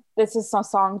them. This is a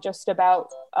song just about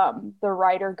the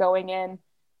writer going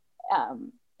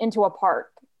into a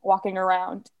park walking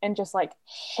around and just like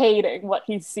hating what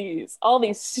he sees. All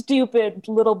these stupid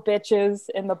little bitches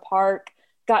in the park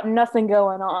got nothing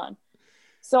going on.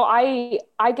 So I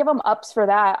give him ups for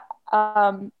that.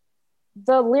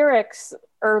 The lyrics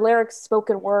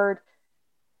spoken word,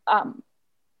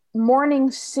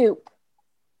 morning soup.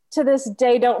 To this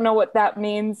day, don't know what that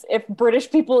means. If British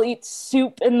people eat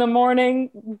soup in the morning,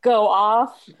 go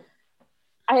off.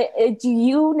 Do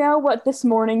you know what this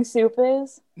morning soup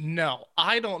is? No,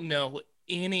 I don't know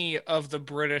any of the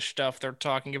British stuff they're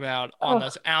talking about on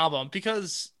this album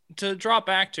because to drop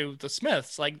back to the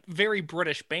Smiths, like very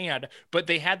British band, but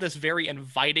they had this very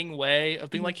inviting way of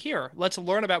being like, here, let's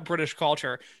learn about British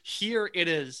culture. Here it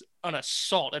is an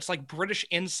assault. It's like British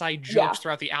inside jokes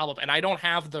throughout the album, and I don't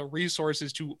have the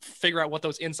resources to figure out what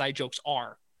those inside jokes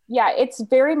are. Yeah, it's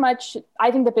very much,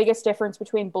 I think the biggest difference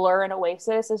between Blur and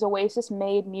Oasis is Oasis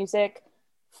made music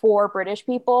for British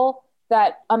people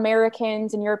that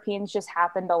Americans and Europeans just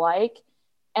happen to like.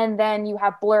 And then you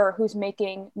have Blur, who's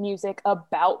making music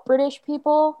about British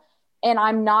people. And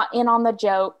I'm not in on the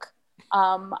joke.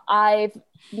 I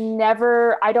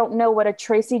don't know what a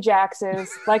Tracy Jacks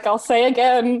is. Like, I'll say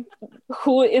again,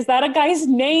 who is that, a guy's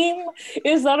name?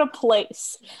 Is that a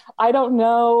place? I don't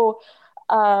know.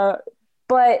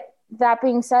 But that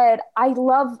being said, I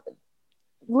love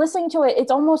listening to it.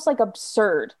 It's almost like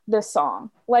absurd, this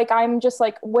song. Like, I'm just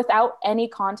like, without any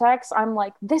context, I'm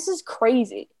like, this is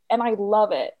crazy. And I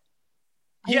love it.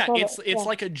 It's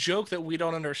like a joke that we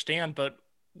don't understand, but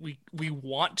we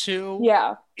want to.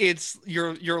 Yeah. It's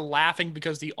you're laughing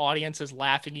because the audience is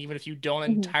laughing, even if you don't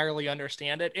entirely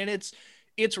understand it. And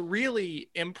it's really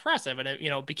impressive. And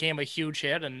it, became a huge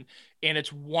hit, and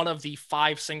it's one of the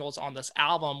 5 singles on this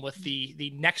album, with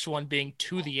the next one being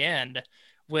To the End,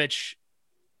 which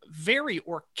very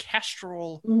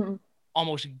orchestral,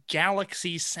 almost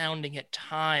galaxy sounding at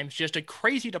times, just a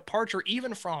crazy departure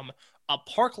even from a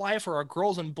Park Life or a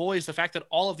Girls and Boys. The fact that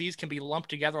all of these can be lumped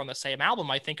together on the same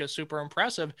album, I think, is super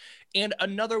impressive. And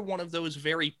another one of those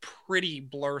very pretty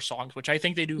Blur songs, which I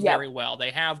think they do very well.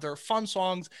 They have their fun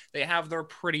songs, they have their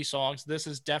pretty songs. This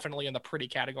is definitely in the pretty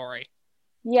category.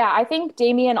 Yeah, I think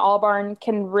Damien Albarn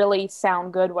can really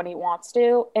sound good when he wants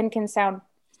to, and can sound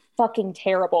fucking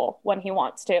terrible when he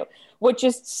wants to, which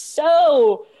is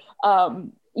so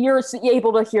you're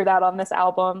able to hear that on this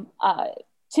album.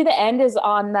 To the End is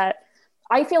on that.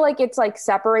 I feel like it's like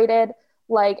separated,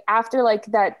 like after like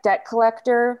that Debt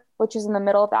Collector, which is in the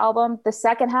middle of the album. The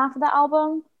second half of the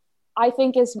album, I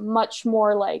think, is much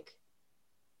more like,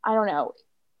 I don't know,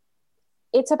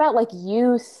 it's about like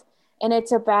youth, and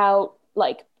it's about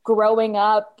like growing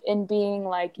up and being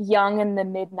like young in the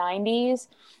mid 90s.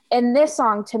 And this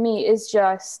song to me is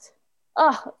just,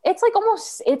 it's like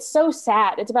almost, it's so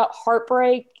sad. It's about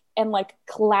heartbreak and like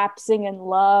collapsing in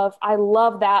love. I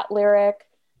love that lyric.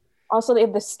 Also, they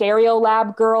have the Stereo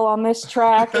Lab girl on this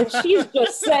track, and she's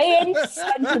just saying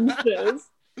sentences.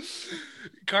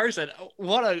 Carson,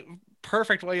 what a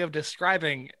perfect way of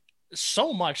describing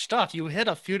so much stuff. You hit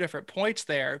a few different points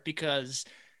there, because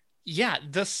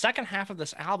the second half of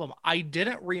this album, I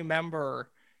didn't remember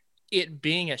it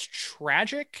being as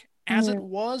tragic as it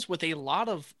was, with a lot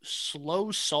of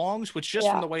slow songs, which just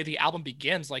from the way the album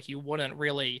begins, like, you wouldn't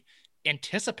really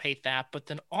anticipate that. But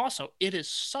then also, it is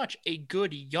such a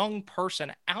good young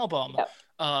person album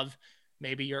of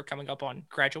maybe you're coming up on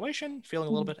graduation, feeling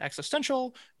a little bit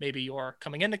existential, maybe you're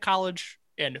coming into college,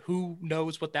 and who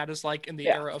knows what that is like in the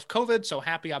era of COVID. So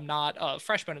happy I'm not a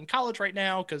freshman in college right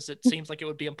now, because it seems like it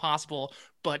would be impossible.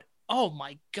 But oh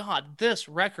my God, this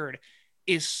record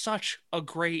is such a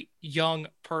great young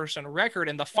person record.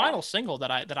 And the final single that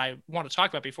I want to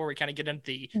talk about before we kind of get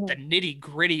into the nitty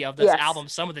gritty of this album,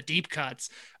 some of the deep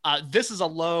cuts, This Is a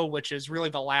Low, which is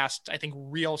really the last, I think,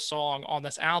 real song on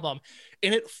this album.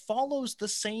 And it follows the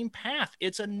same path.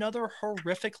 It's another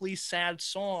horrifically sad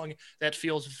song that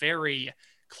feels very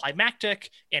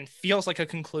climactic and feels like a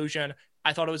conclusion.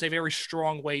 I thought it was a very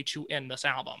strong way to end this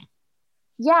album.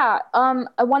 Yeah.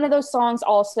 One of those songs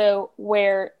also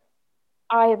where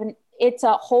it's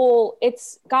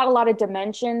got a lot of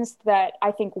dimensions that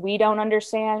I think we don't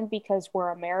understand, because we're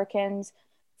Americans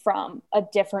from a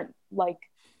different like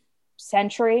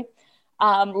century,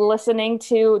 listening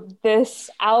to this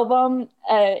album,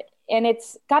 and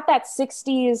it's got that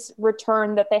 60s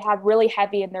return that they had really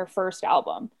heavy in their first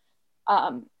album.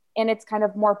 And it's kind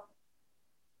of more,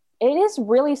 it is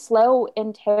really slow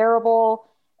and terrible,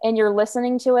 and you're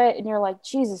listening to it and you're like,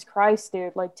 Jesus Christ,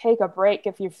 dude, like, take a break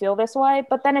if you feel this way.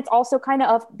 But then it's also kind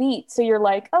of upbeat, so you're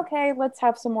like, okay, let's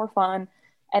have some more fun.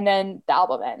 And then the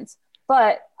album ends.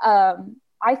 But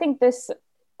I think this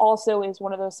also is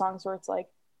one of those songs where it's like,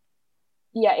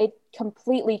 yeah, it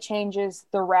completely changes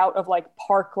the route of like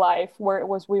park life, where it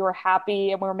was we were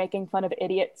happy and we were making fun of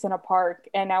idiots in a park,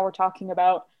 and now we're talking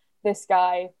about this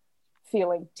guy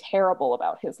feeling terrible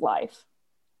about his life.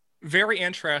 Very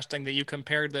interesting that you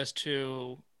compared this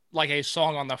to like a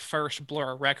song on the first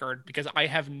Blur record because I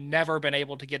have never been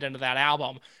able to get into that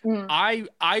album. Mm.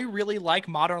 I really like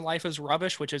Modern Life is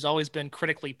Rubbish, which has always been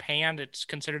critically panned. It's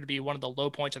considered to be one of the low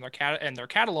points in their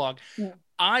catalog. Mm.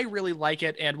 I really like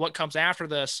it, and what comes after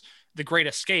this, The Great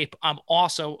Escape, I'm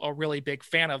also a really big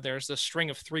fan of. There's this string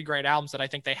of three great albums that I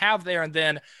think they have there, and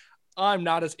then I'm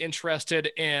not as interested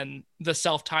in the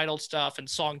self-titled stuff and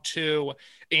song two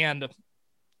and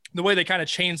the way they kind of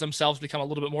change themselves to become a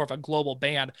little bit more of a global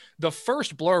band. The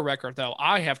first Blur record, though,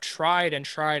 I have tried and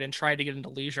tried and tried to get into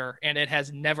Leisure, and it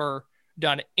has never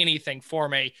done anything for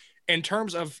me. In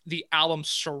terms of the album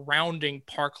surrounding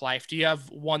Park Life, do you have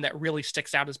one that really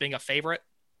sticks out as being a favorite?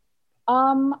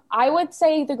 I would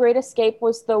say The Great Escape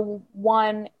was the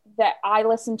one that I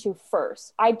listened to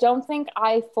first. I don't think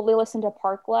I fully listened to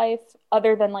Park Life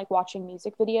other than like watching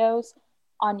music videos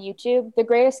on YouTube. The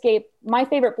Great Escape, my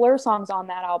favorite Blur songs on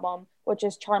that album, which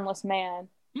is Charmless Man,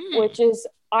 which is,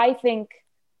 I think,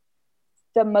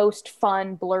 the most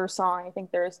fun Blur song I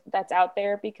think that's out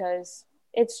there, because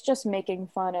it's just making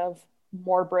fun of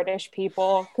more British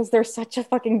people because they're such a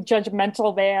fucking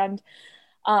judgmental band.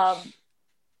 Um,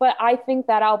 but I think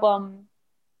that album,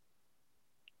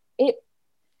 it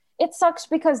it sucks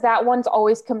because that one's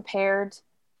always compared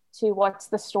to What's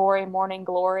the Story, Morning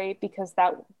Glory, because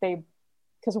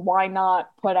why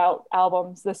not put out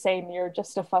albums the same year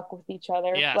just to fuck with each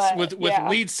other? Yes, But with yeah.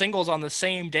 lead singles on the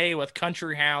same day with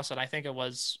Country House, and I think it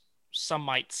was Some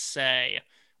Might Say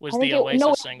was I think the no,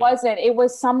 Oasis it single. wasn't. It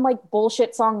was some like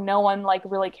bullshit song no one like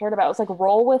really cared about. It was like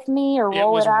Roll With Me or It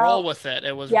Roll was It Roll Out. With It.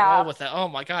 It was Roll Yeah. With It. Oh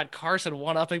my God, Carson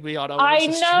one-upping me on I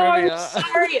Oasis know, I'm trivia.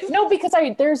 sorry. No, because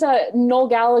there's a Noel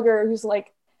Gallagher who's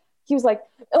like, he was like,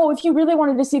 oh, if you really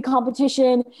wanted to see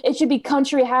competition, it should be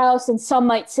Country House and Some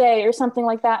Might Say or something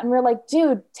like that. And we're like,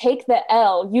 dude, take the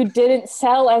L. You didn't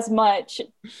sell as much,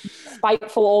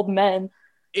 spiteful old men.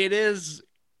 It is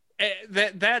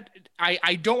that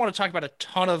I don't want to talk about a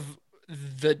ton of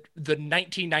the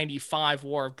 1995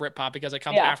 War of Britpop because it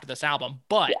comes Yeah. after this album,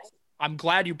 but Yes. I'm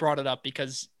glad you brought it up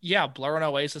because yeah, Blur and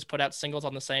Oasis put out singles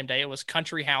on the same day. It was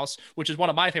Country House, which is one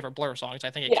of my favorite Blur songs. I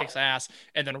think it Yeah. kicks ass,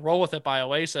 and then Roll With It by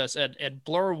Oasis, and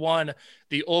Blur won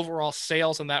the overall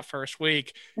sales in that first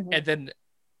week. Mhm. And then,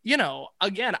 you know,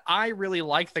 again, I really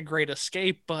like The Great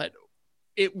Escape, but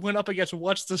it went up against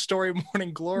What's the Story,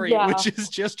 Morning Glory, Yeah. which is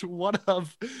just one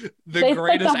of the They put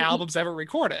greatest the albums ever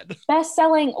recorded.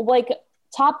 best-selling, like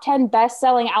top 10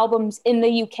 best-selling albums in the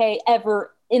UK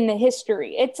ever in the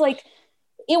history. It's like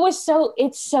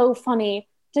it's so funny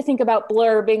to think about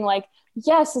Blur being like,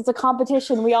 yes, it's a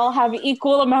competition. We all have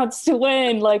equal amounts to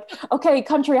win. Like, okay,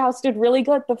 Country House did really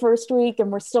good the first week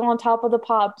and we're still on top of the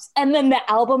pops. And then the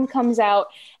album comes out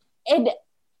and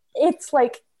it's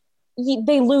like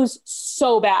they lose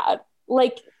so bad.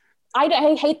 Like,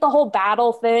 I hate the whole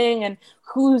battle thing and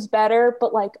who's better,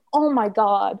 but like, oh my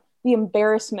God, the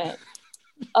embarrassment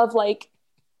of like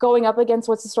going up against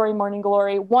What's the Story, Morning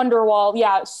Glory, Wonderwall.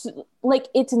 Yeah, like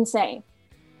it's insane.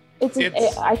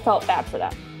 I felt bad for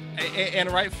them. And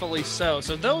rightfully so.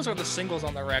 So those are the singles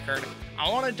on the record.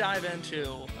 I want to dive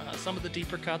into some of the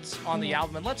deeper cuts on the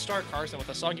album. And let's start, Carson, with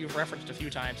a song you've referenced a few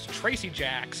times, Tracy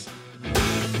Jacks.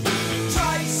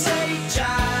 Tracy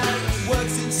Jack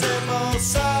works in civil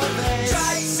service.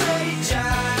 Tracy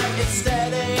Jack is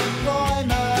steady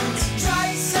employment.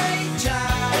 Tracy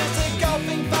Jack is a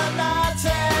golfing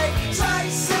fanatic.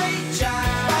 Tracy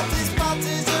Jack, but his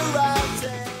parties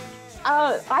erratic.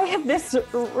 I have this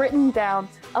written down.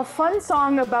 A fun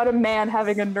song about a man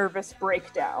having a nervous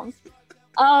breakdown.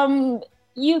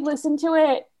 You listen to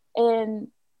it and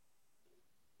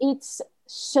it's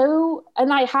so,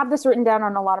 and I have this written down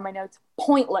on a lot of my notes,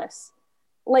 pointless.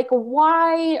 Like,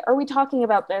 why are we talking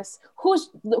about this? Who's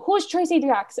Tracy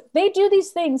Jacks? They do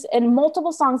these things in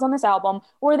multiple songs on this album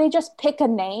where they just pick a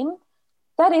name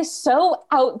that is so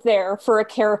out there for a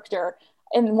character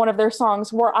in one of their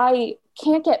songs, where I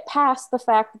can't get past the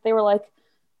fact that they were like,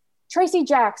 Tracy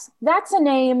Jacks, that's a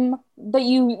name that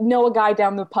you know a guy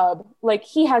down the pub. Like,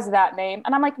 he has that name.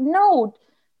 And I'm like, no,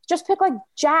 just pick like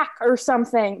Jack or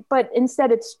something. But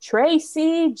instead it's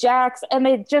Tracy Jacks. And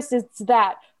it's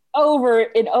that over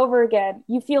and over again.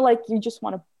 You feel like I just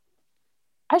want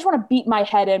to beat my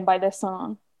head in by this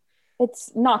song. It's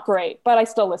not great, but I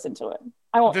still listen to it.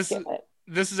 I won't skip it.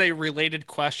 This is a related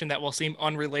question that will seem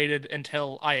unrelated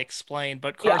until I explain.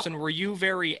 But Carson, were you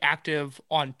very active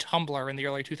on Tumblr in the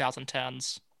early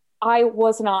 2010s? I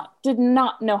did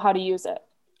not know how to use it.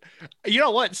 You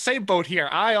know what? Same boat here.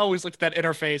 I always looked at that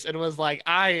interface and was like,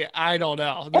 I don't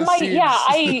know. Am This I, seems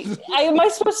yeah, am I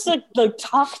supposed to like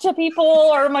talk to people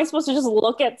or am I supposed to just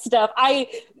look at stuff?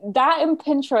 That and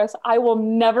Pinterest, I will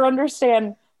never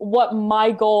understand what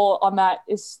my goal on that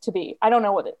is to be. I don't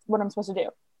know what I'm supposed to do.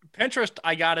 Pinterest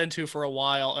I got into for a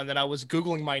while, and then I was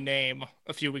Googling my name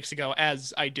a few weeks ago,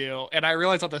 as I do, and I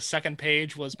realized on the second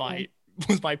page was my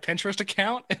Pinterest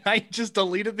account, and I just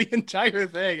deleted the entire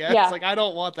thing. I Yeah. was like, I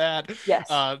don't want that Yes.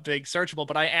 big searchable.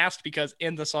 But I asked because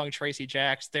in the song Tracy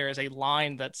Jacks, there is a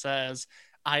line that says,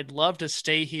 "I'd love to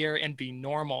stay here and be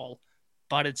normal,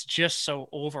 but it's just so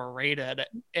overrated."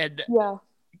 And Yeah.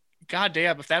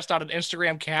 goddamn, if that's not an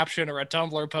Instagram caption or a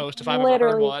Tumblr post, if I've ever heard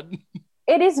Literally. one.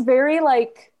 It is very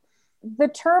like the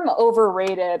term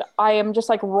overrated. I am just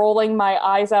like rolling my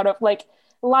eyes out of like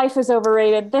life is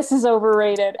overrated. This is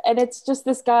overrated. And it's just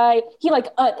this guy, he like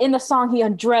in the song, he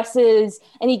undresses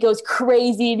and he goes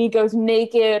crazy and he goes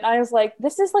naked. I was like,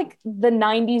 this is like the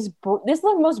 90s. This is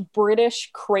the most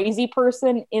British crazy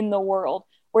person in the world,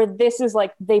 where this is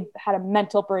like, they had a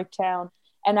mental breakdown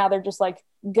and now they're just like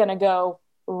gonna go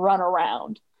run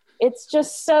around. It's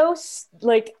just so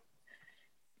like,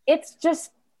 it's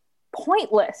just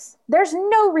pointless. There's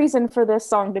no reason for this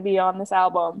song to be on this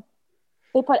album.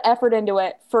 They put effort into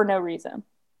it for no reason.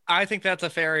 I think that's a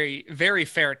very, very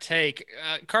fair take.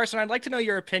 Carson, I'd like to know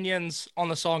your opinions on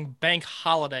the song Bank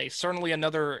Holiday. Certainly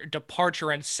another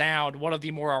departure in sound, one of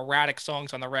the more erratic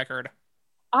songs on the record.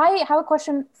 I have a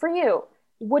question for you.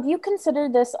 Would you consider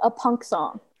this a punk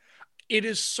song? It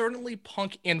is certainly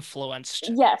punk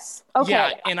influenced. Yes. Okay.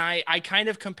 Yeah, and I kind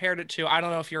of compared it to, I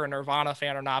don't know if you're a Nirvana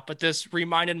fan or not, but this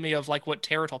reminded me of like what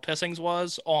Terrible Pissings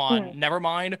was on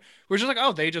Nevermind, which is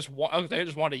like, they just wanted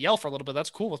to yell for a little bit. That's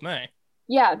cool with me.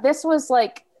 Yeah, this was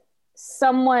like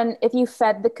someone, if you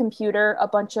fed the computer a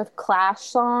bunch of Clash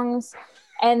songs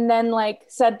and then like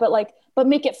said, but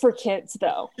make it for kids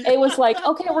though. It was like,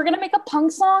 okay, we're gonna make a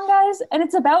punk song, guys, and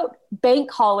it's about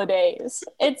bank holidays.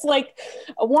 It's like,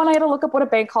 one, I had to look up what a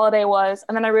bank holiday was,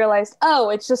 and then I realized,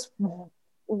 it's just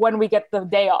when we get the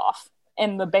day off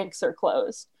and the banks are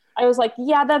closed. I was like,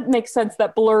 yeah, that makes sense.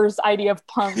 That Blur's idea of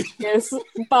punk is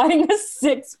buying a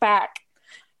 6-pack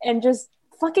and just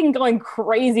fucking going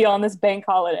crazy on this bank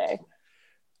holiday.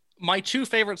 My two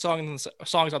favorite songs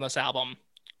on this album,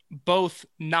 both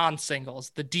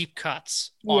non-singles, the deep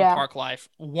cuts on Park Life.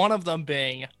 One of them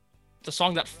being the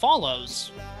song that follows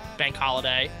Bank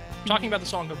Holiday. I'm talking about the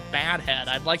song of Bad Head.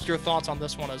 I'd like your thoughts on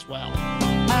this one as well.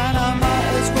 And I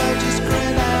might as well just grin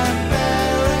and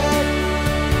bear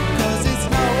it, 'cause it's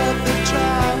not worth the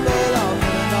trouble of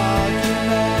an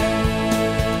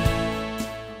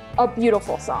argument. A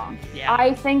beautiful song. Yeah.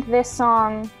 I think this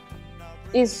song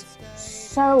is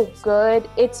so good.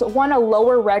 It's a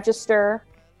lower register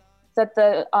that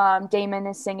the Damon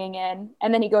is singing in,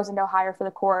 and then he goes into higher for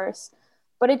the chorus.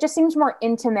 But it just seems more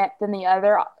intimate than the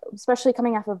other, especially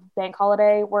coming off of Bank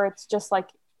Holiday, where it's just like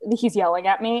he's yelling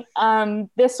at me.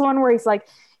 This one where he's like,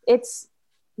 it's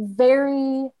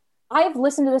very. I've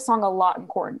listened to this song a lot in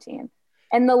quarantine,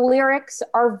 and the lyrics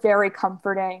are very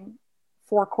comforting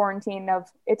for quarantine.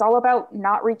 It's all about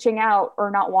not reaching out or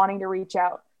not wanting to reach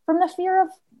out from the fear of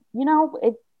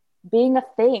it being a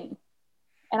thing,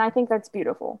 and I think that's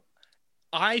beautiful.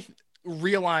 I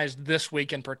realized this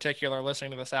week in particular,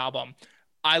 listening to this album,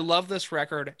 I love this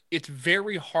record. It's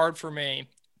very hard for me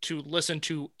to listen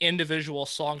to individual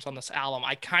songs on this album.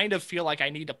 I kind of feel like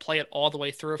I need to play it all the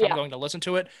way through if I'm going to listen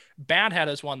to it. Bad Head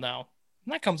is one, though.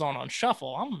 And that comes on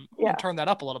shuffle. I'm going to turn that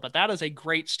up a little bit. That is a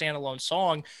great standalone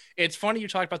song. It's funny you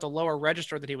talked about the lower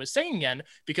register that he was singing in,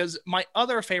 because my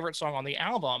other favorite song on the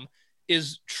album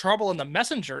is Trouble in the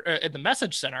Message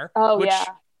Center, which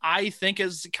I think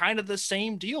is kind of the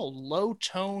same deal. Low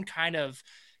tone, kind of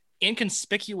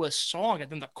inconspicuous song, and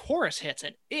then the chorus hits,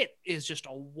 and it is just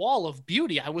a wall of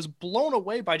beauty. I was blown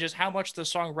away by just how much the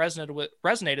song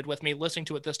resonated with me listening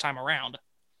to it this time around.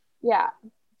 Yeah,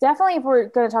 definitely. If we're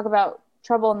going to talk about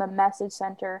Trouble in the Message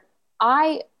Center,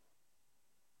 for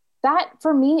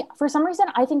me, for some reason,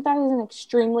 I think that is an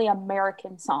extremely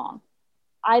American song.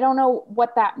 I don't know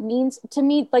what that means to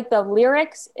me. Like the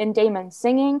lyrics and Damon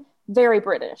singing, very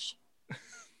British,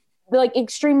 like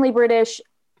extremely British.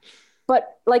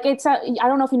 But like I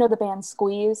don't know if you know the band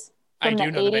Squeeze. I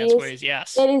do know the band Squeeze.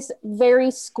 Yes, it is very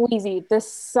squeezy. The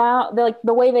sound,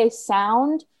 the way they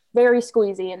sound, very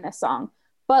squeezy in this song.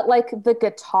 But like the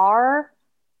guitar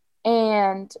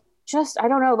and just I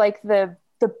don't know, like the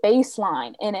bass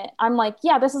line in it, I'm like,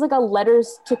 yeah, this is like a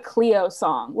Letters to Cleo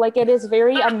song. Like it is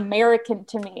very American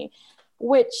to me,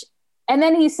 And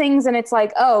then he sings and it's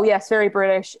like, oh yes, very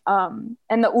British. And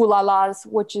the ooh la las,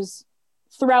 which is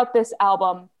throughout this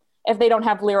album, if they don't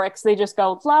have lyrics, they just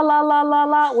go la la la la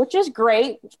la, which is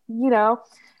great, you know.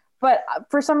 But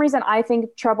for some reason, I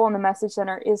think Trouble in the Message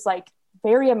Center is like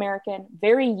very American,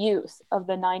 very youth of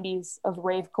the 90s of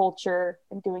rave culture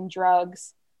and doing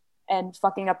drugs and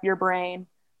fucking up your brain.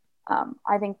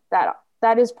 I think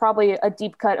that is probably a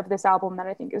deep cut of this album that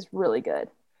I think is really good.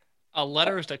 A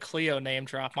Letters to Cleo name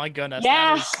drop. My goodness.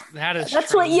 Yeah. That is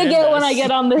That's what you get when I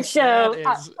get on this show.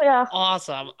 That is Yeah.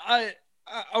 awesome.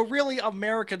 A really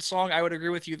American song. I would agree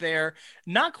with you there.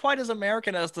 Not quite as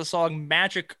American as the song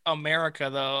Magic America,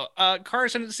 though.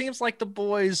 Carson, it seems like the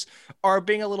boys are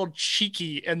being a little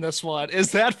cheeky in this one.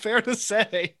 Is that fair to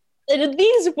say? And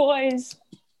these boys,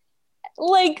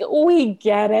 like, we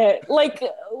get it. Like,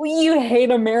 you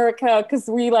hate America because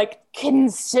we, like,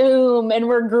 consume and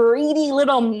we're greedy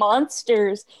little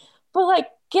monsters. But, like,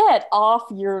 get off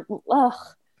your... Ugh.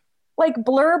 Like,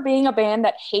 Blur being a band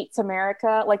that hates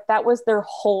America, like, that was their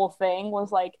whole thing,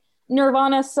 was like,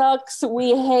 Nirvana sucks,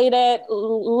 we hate it,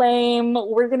 lame,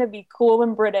 we're gonna be cool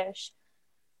and British.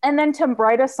 And then to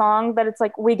write a song that it's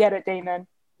like, we get it, Damon.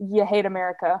 You hate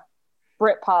America.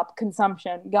 Britpop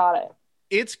consumption, got it.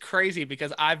 It's crazy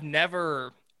because I've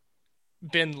never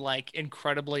been, like,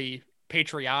 incredibly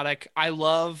patriotic. I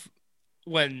love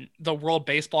when the World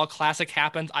Baseball Classic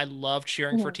happens. I love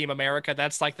cheering for Team America.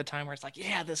 That's like the time where it's like,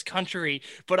 yeah, this country.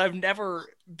 But I've never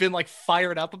been like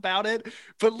fired up about it.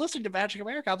 But listening to Magic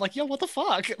America, I'm like, yo, what the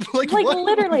fuck? like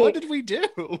literally, what did we do?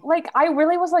 Like, I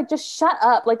really was like, just shut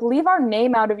up. Like, leave our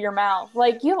name out of your mouth.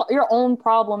 Like, you have your own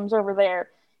problems over there.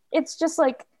 It's just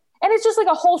like, and it's just like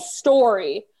a whole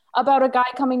story about a guy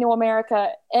coming to America.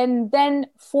 And then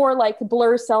for like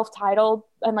Blur self-titled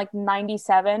and like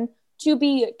 97 to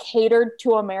be catered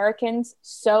to Americans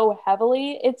so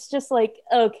heavily, it's just like,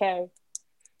 okay,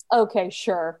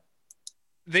 sure.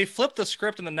 They flipped the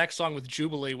script in the next song with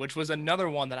Jubilee, which was another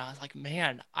one that I was like,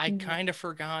 man, I kind of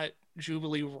forgot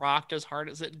Jubilee rocked as hard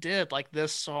as it did. Like,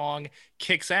 this song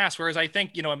kicks ass. Whereas I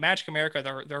think, you know, in Magic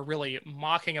America, they're really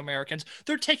mocking Americans.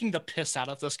 They're taking the piss out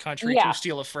of this country, to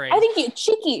steal a phrase. I think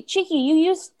cheeky. You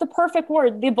used the perfect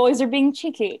word. The boys are being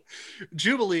cheeky.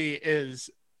 Jubilee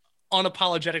is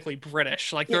unapologetically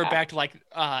British. Like, they're back to like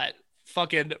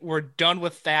fucking, we're done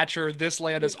with Thatcher, this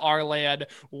land is our land,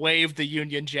 wave the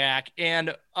Union Jack.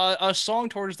 And a song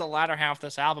towards the latter half of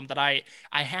this album that I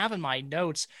have in my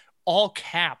notes, all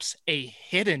caps, a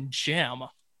hidden gem.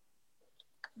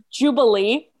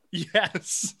 Jubilee.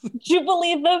 Yes.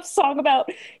 Jubilee, the song about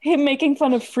him making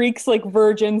fun of freaks like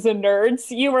virgins and nerds.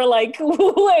 You were like,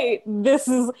 wait, this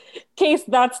is Case,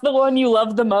 that's the one you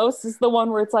love the most, is the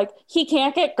one where it's like, he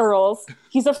can't get girls.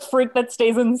 He's a freak that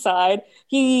stays inside.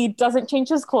 He doesn't change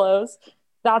his clothes.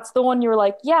 That's the one you were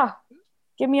like, yeah,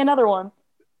 give me another one.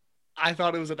 I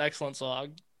thought it was an excellent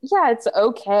song. Yeah, it's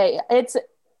okay. It's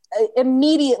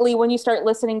immediately when you start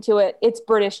listening to it, it's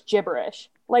British gibberish.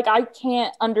 Like, I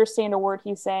can't understand a word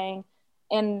he's saying.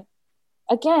 And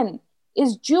again,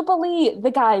 is Jubilee the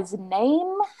guy's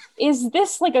name? Is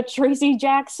this like a Tracy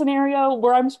Jack scenario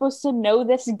where I'm supposed to know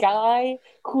this guy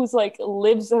who's like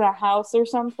lives in a house or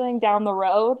something down the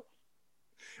road?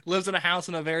 Lives in a house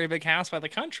in a very big house by the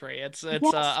country. It's a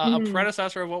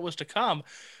predecessor of what was to come.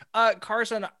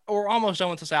 Carson, we're almost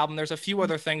done with this album. There's a few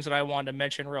other things that I wanted to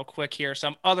mention real quick here.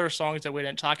 Some other songs that we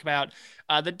didn't talk about.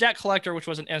 The Debt Collector, which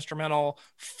was an instrumental.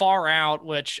 Far Out,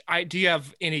 which do you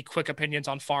have any quick opinions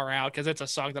on Far Out? Because it's a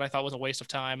song that I thought was a waste of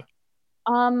time.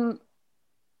 I'm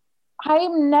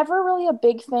never really a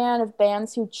big fan of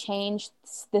bands who change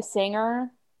the singer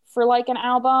for like an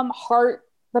album.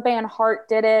 The band Heart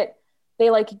did it. They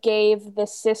like gave the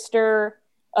sister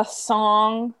a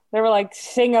song. They were like,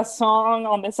 sing a song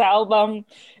on this album.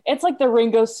 It's like the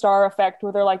Ringo Starr effect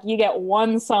where they're like, you get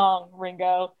one song,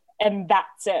 Ringo, and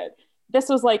that's it. This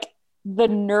was like the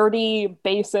nerdy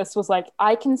bassist was like,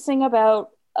 I can sing about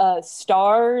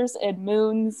stars and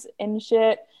moons and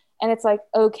shit. And it's like,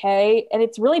 okay. And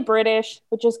it's really British,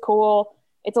 which is cool.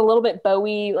 It's a little bit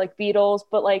Bowie, like Beatles,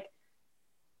 but like,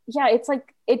 yeah, it's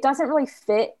like, it doesn't really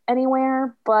fit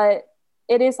anywhere, but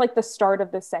it is like the start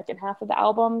of the second half of the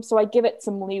album. So I give it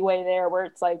some leeway there where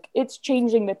it's like, it's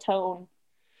changing the tone.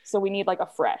 So we need like a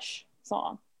fresh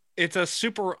song. It's a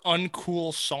super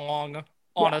uncool song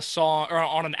on a song or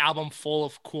on an album full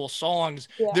of cool songs.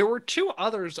 Yeah. There were two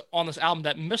others on this album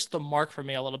that missed the mark for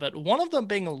me a little bit. One of them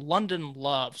being London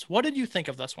Loves. What did you think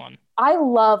of this one? I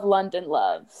love London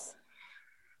Loves.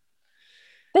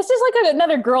 This is like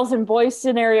another girls and boys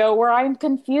scenario where I'm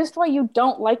confused why you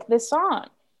don't like this song.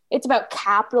 It's about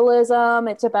capitalism.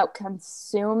 It's about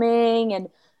consuming and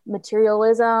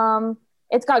materialism.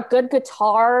 It's got good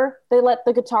guitar. They let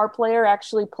the guitar player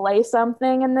actually play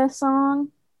something in this song.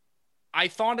 I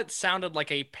thought it sounded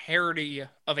like a parody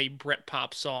of a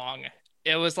Britpop song.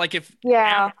 It was like if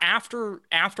Yeah. after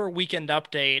Weekend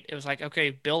Update, it was like, okay,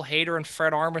 Bill Hader and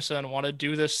Fred Armisen want to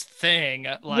do this thing.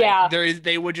 Like Yeah.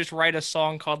 they would just write a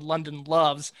song called London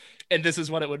Loves, and this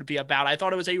is what it would be about. I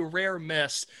thought it was a rare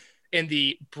miss in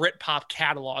the Britpop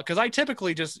catalog because I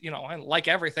typically just, I like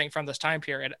everything from this time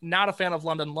period. Not a fan of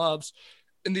London Loves.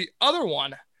 And the other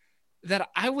one that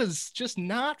I was just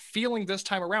not feeling this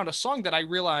time around, a song that I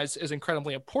realize is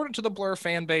incredibly important to the Blur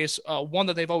fan base, one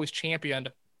that they've always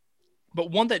championed,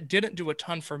 but one that didn't do a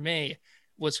ton for me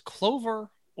was Clover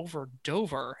Over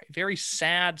Dover, a very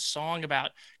sad song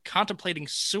about contemplating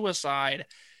suicide.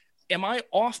 Am I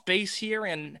off base here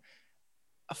in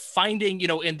finding,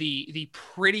 in the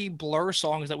pretty Blur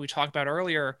songs that we talked about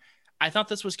earlier? I thought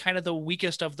this was kind of the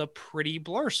weakest of the pretty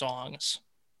Blur songs.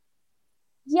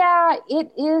 Yeah,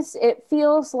 it is. It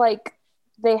feels like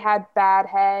they had Bad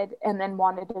Head and then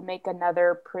wanted to make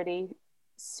another pretty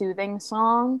soothing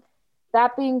song.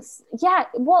 That being, yeah,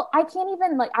 well, I can't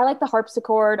even like, I like the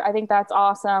harpsichord. I think that's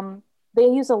awesome. They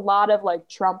use a lot of like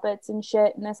trumpets and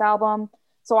shit in this album.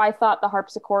 So I thought the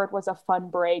harpsichord was a fun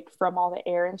break from all the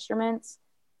air instruments.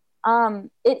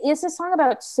 It is a song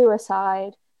about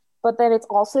suicide, but then it's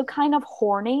also kind of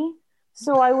horny.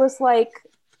 So I was like,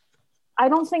 I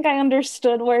don't think I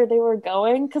understood where they were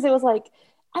going because it was like,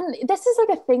 and this is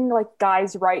like a thing like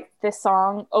guys write this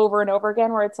song over and over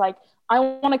again where it's like, I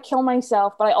want to kill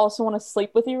myself, but I also want to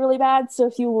sleep with you really bad. So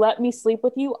if you let me sleep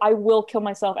with you, I will kill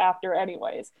myself after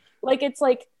anyways. Like, it's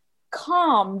like,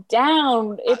 calm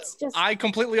down. It's just. I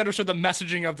completely understood the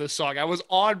messaging of this song. I was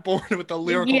on board with the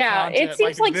lyrical yeah, content. it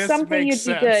seems like something you'd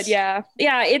be good. Yeah.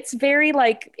 Yeah, it's very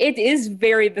like, it is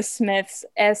very the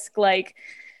Smiths-esque, like,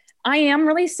 I am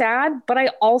really sad, but I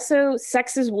also,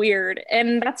 sex is weird.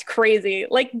 And that's crazy.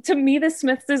 Like, to me, the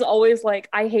Smiths is always like,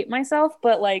 I hate myself,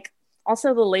 but like,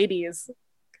 also the ladies.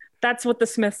 That's what the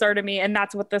Smiths are to me, and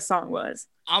that's what this song was.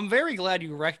 I'm very glad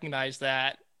you recognize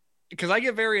that because I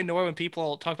get very annoyed when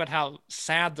people talk about how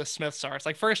sad the Smiths are. It's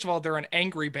like, first of all, they're an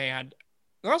angry band.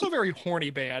 They're also a very horny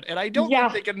band, and I don't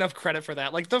think they get enough credit for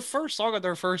that. Like, the first song on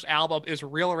their first album is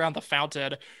Real Around the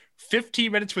Fountain.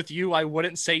 15 minutes with you, I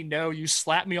wouldn't say no. You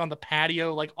slapped me on the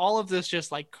patio. Like, all of this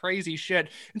just, like, crazy shit.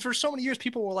 And for so many years,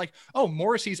 people were like, oh,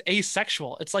 Morrissey's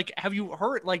asexual. It's like, have you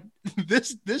heard? Like,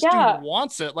 this dude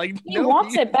wants it. Like, he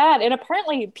wants it bad. And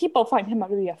apparently people find him to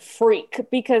be a freak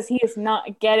because he is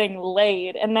not getting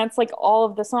laid. And that's, like, all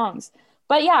of the songs.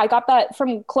 But, yeah, I got that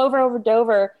from Clover Over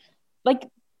Dover. Like,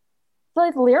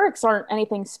 the lyrics aren't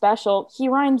anything special. He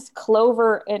rhymes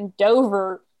Clover and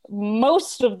Dover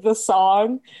most of the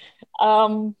song.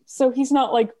 So he's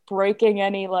not like breaking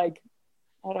any like,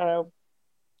 I don't know,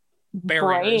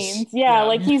 barriers. Brains. Yeah,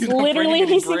 like he's literally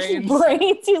he's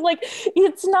brains. He's like,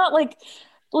 it's not like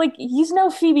he's no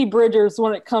Phoebe Bridgers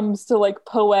when it comes to like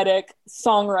poetic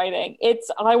songwriting. It's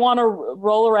I want to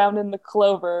roll around in the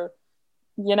clover,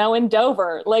 in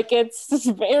Dover. Like it's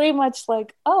just very much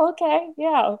like, oh, okay,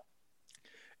 yeah.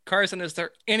 Carson, is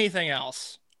there anything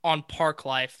else on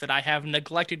Parklife that I have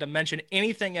neglected to mention?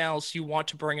 Anything else you want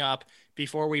to bring up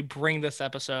before we bring this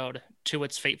episode to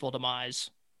its fateful demise?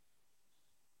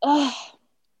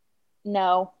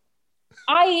 No.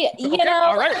 All right.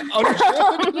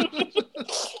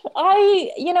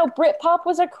 Britpop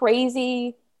was a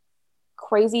crazy,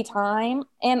 crazy time.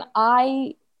 And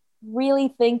I really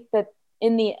think that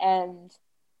in the end,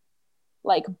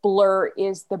 like Blur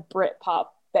is the Britpop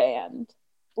band.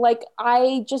 Like,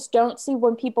 I just don't see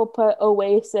when people put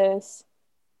Oasis,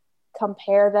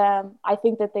 compare them. I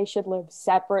think that they should live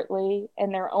separately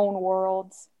in their own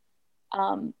worlds.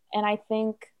 And I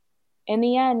think in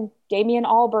the end, Damien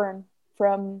Albarn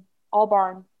from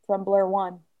Blur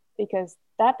won because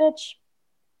that bitch,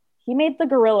 he made the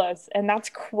Gorillaz, and that's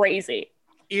crazy.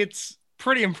 It's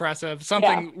pretty impressive.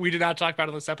 Something we did not talk about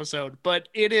in this episode, but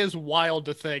it is wild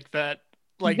to think that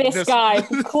like this guy,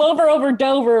 Clover Over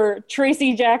Dover,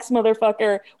 Tracy Jacks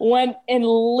motherfucker, went and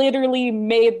literally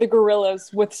made the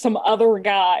Gorillaz with some other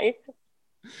guy.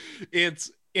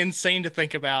 It's insane to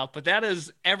think about, but that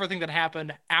is everything that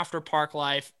happened after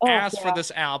Parklife. As for this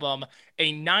album,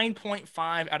 a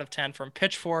 9.5 out of 10 from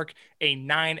Pitchfork, a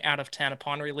 9 out of 10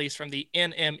 upon release from the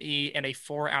NME, and a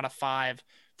 4 out of 5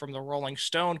 from the Rolling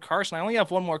Stone. Carson, I only have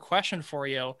one more question for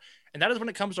you, and that is when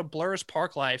it comes to Blur's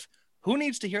Parklife, who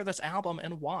needs to hear this album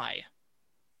and why?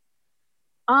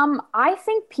 I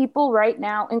think people right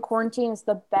now in quarantine is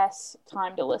the best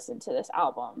time to listen to this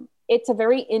album. It's a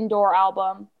very indoor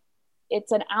album.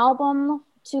 It's an album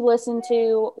to listen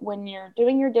to when you're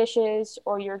doing your dishes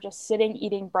or you're just sitting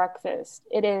eating breakfast.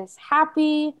 It is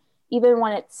happy, even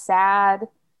when it's sad.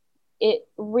 It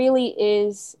really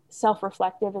is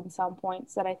self-reflective in some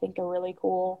points that I think are really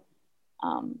cool.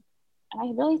 And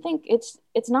I really think it's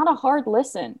not a hard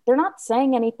listen. They're not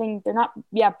saying anything. They're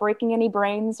not breaking any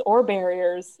brains or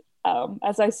barriers,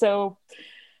 as I so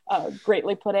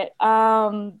greatly put it.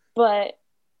 But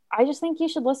I just think you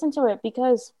should listen to it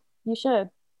because you should.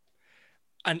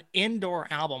 An indoor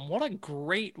album. What a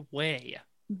great way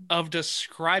of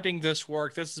describing this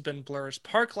work. This has been Blur's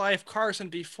Parklife. Carson,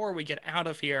 before we get out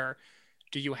of here,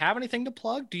 do you have anything to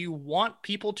plug? Do you want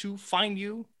people to find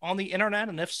you on the internet?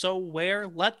 And if so, where?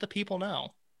 Let the people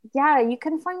know. Yeah, you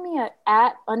can find me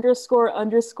at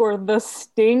 __ the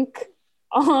stink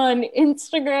on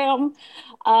Instagram.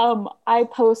 I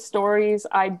post stories.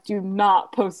 I do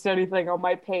not post anything on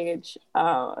my page.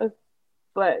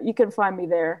 But you can find me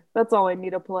there. That's all I need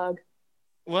to plug.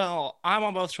 Well, I'm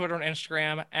on both Twitter and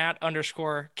Instagram at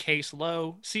 _CaseLow,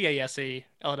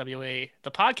 CASELWE.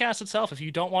 The podcast itself, if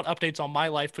you don't want updates on my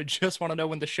life, but just want to know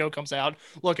when the show comes out,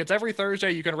 look, it's every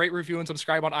Thursday. You can rate, review, and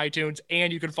subscribe on iTunes,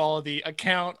 and you can follow the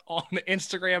account on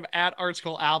Instagram at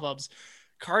ArtSchoolAlbums.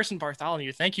 Carson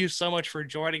Bartholomew, thank you so much for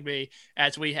joining me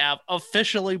as we have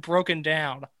officially broken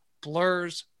down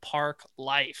Blur's Park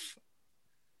Life.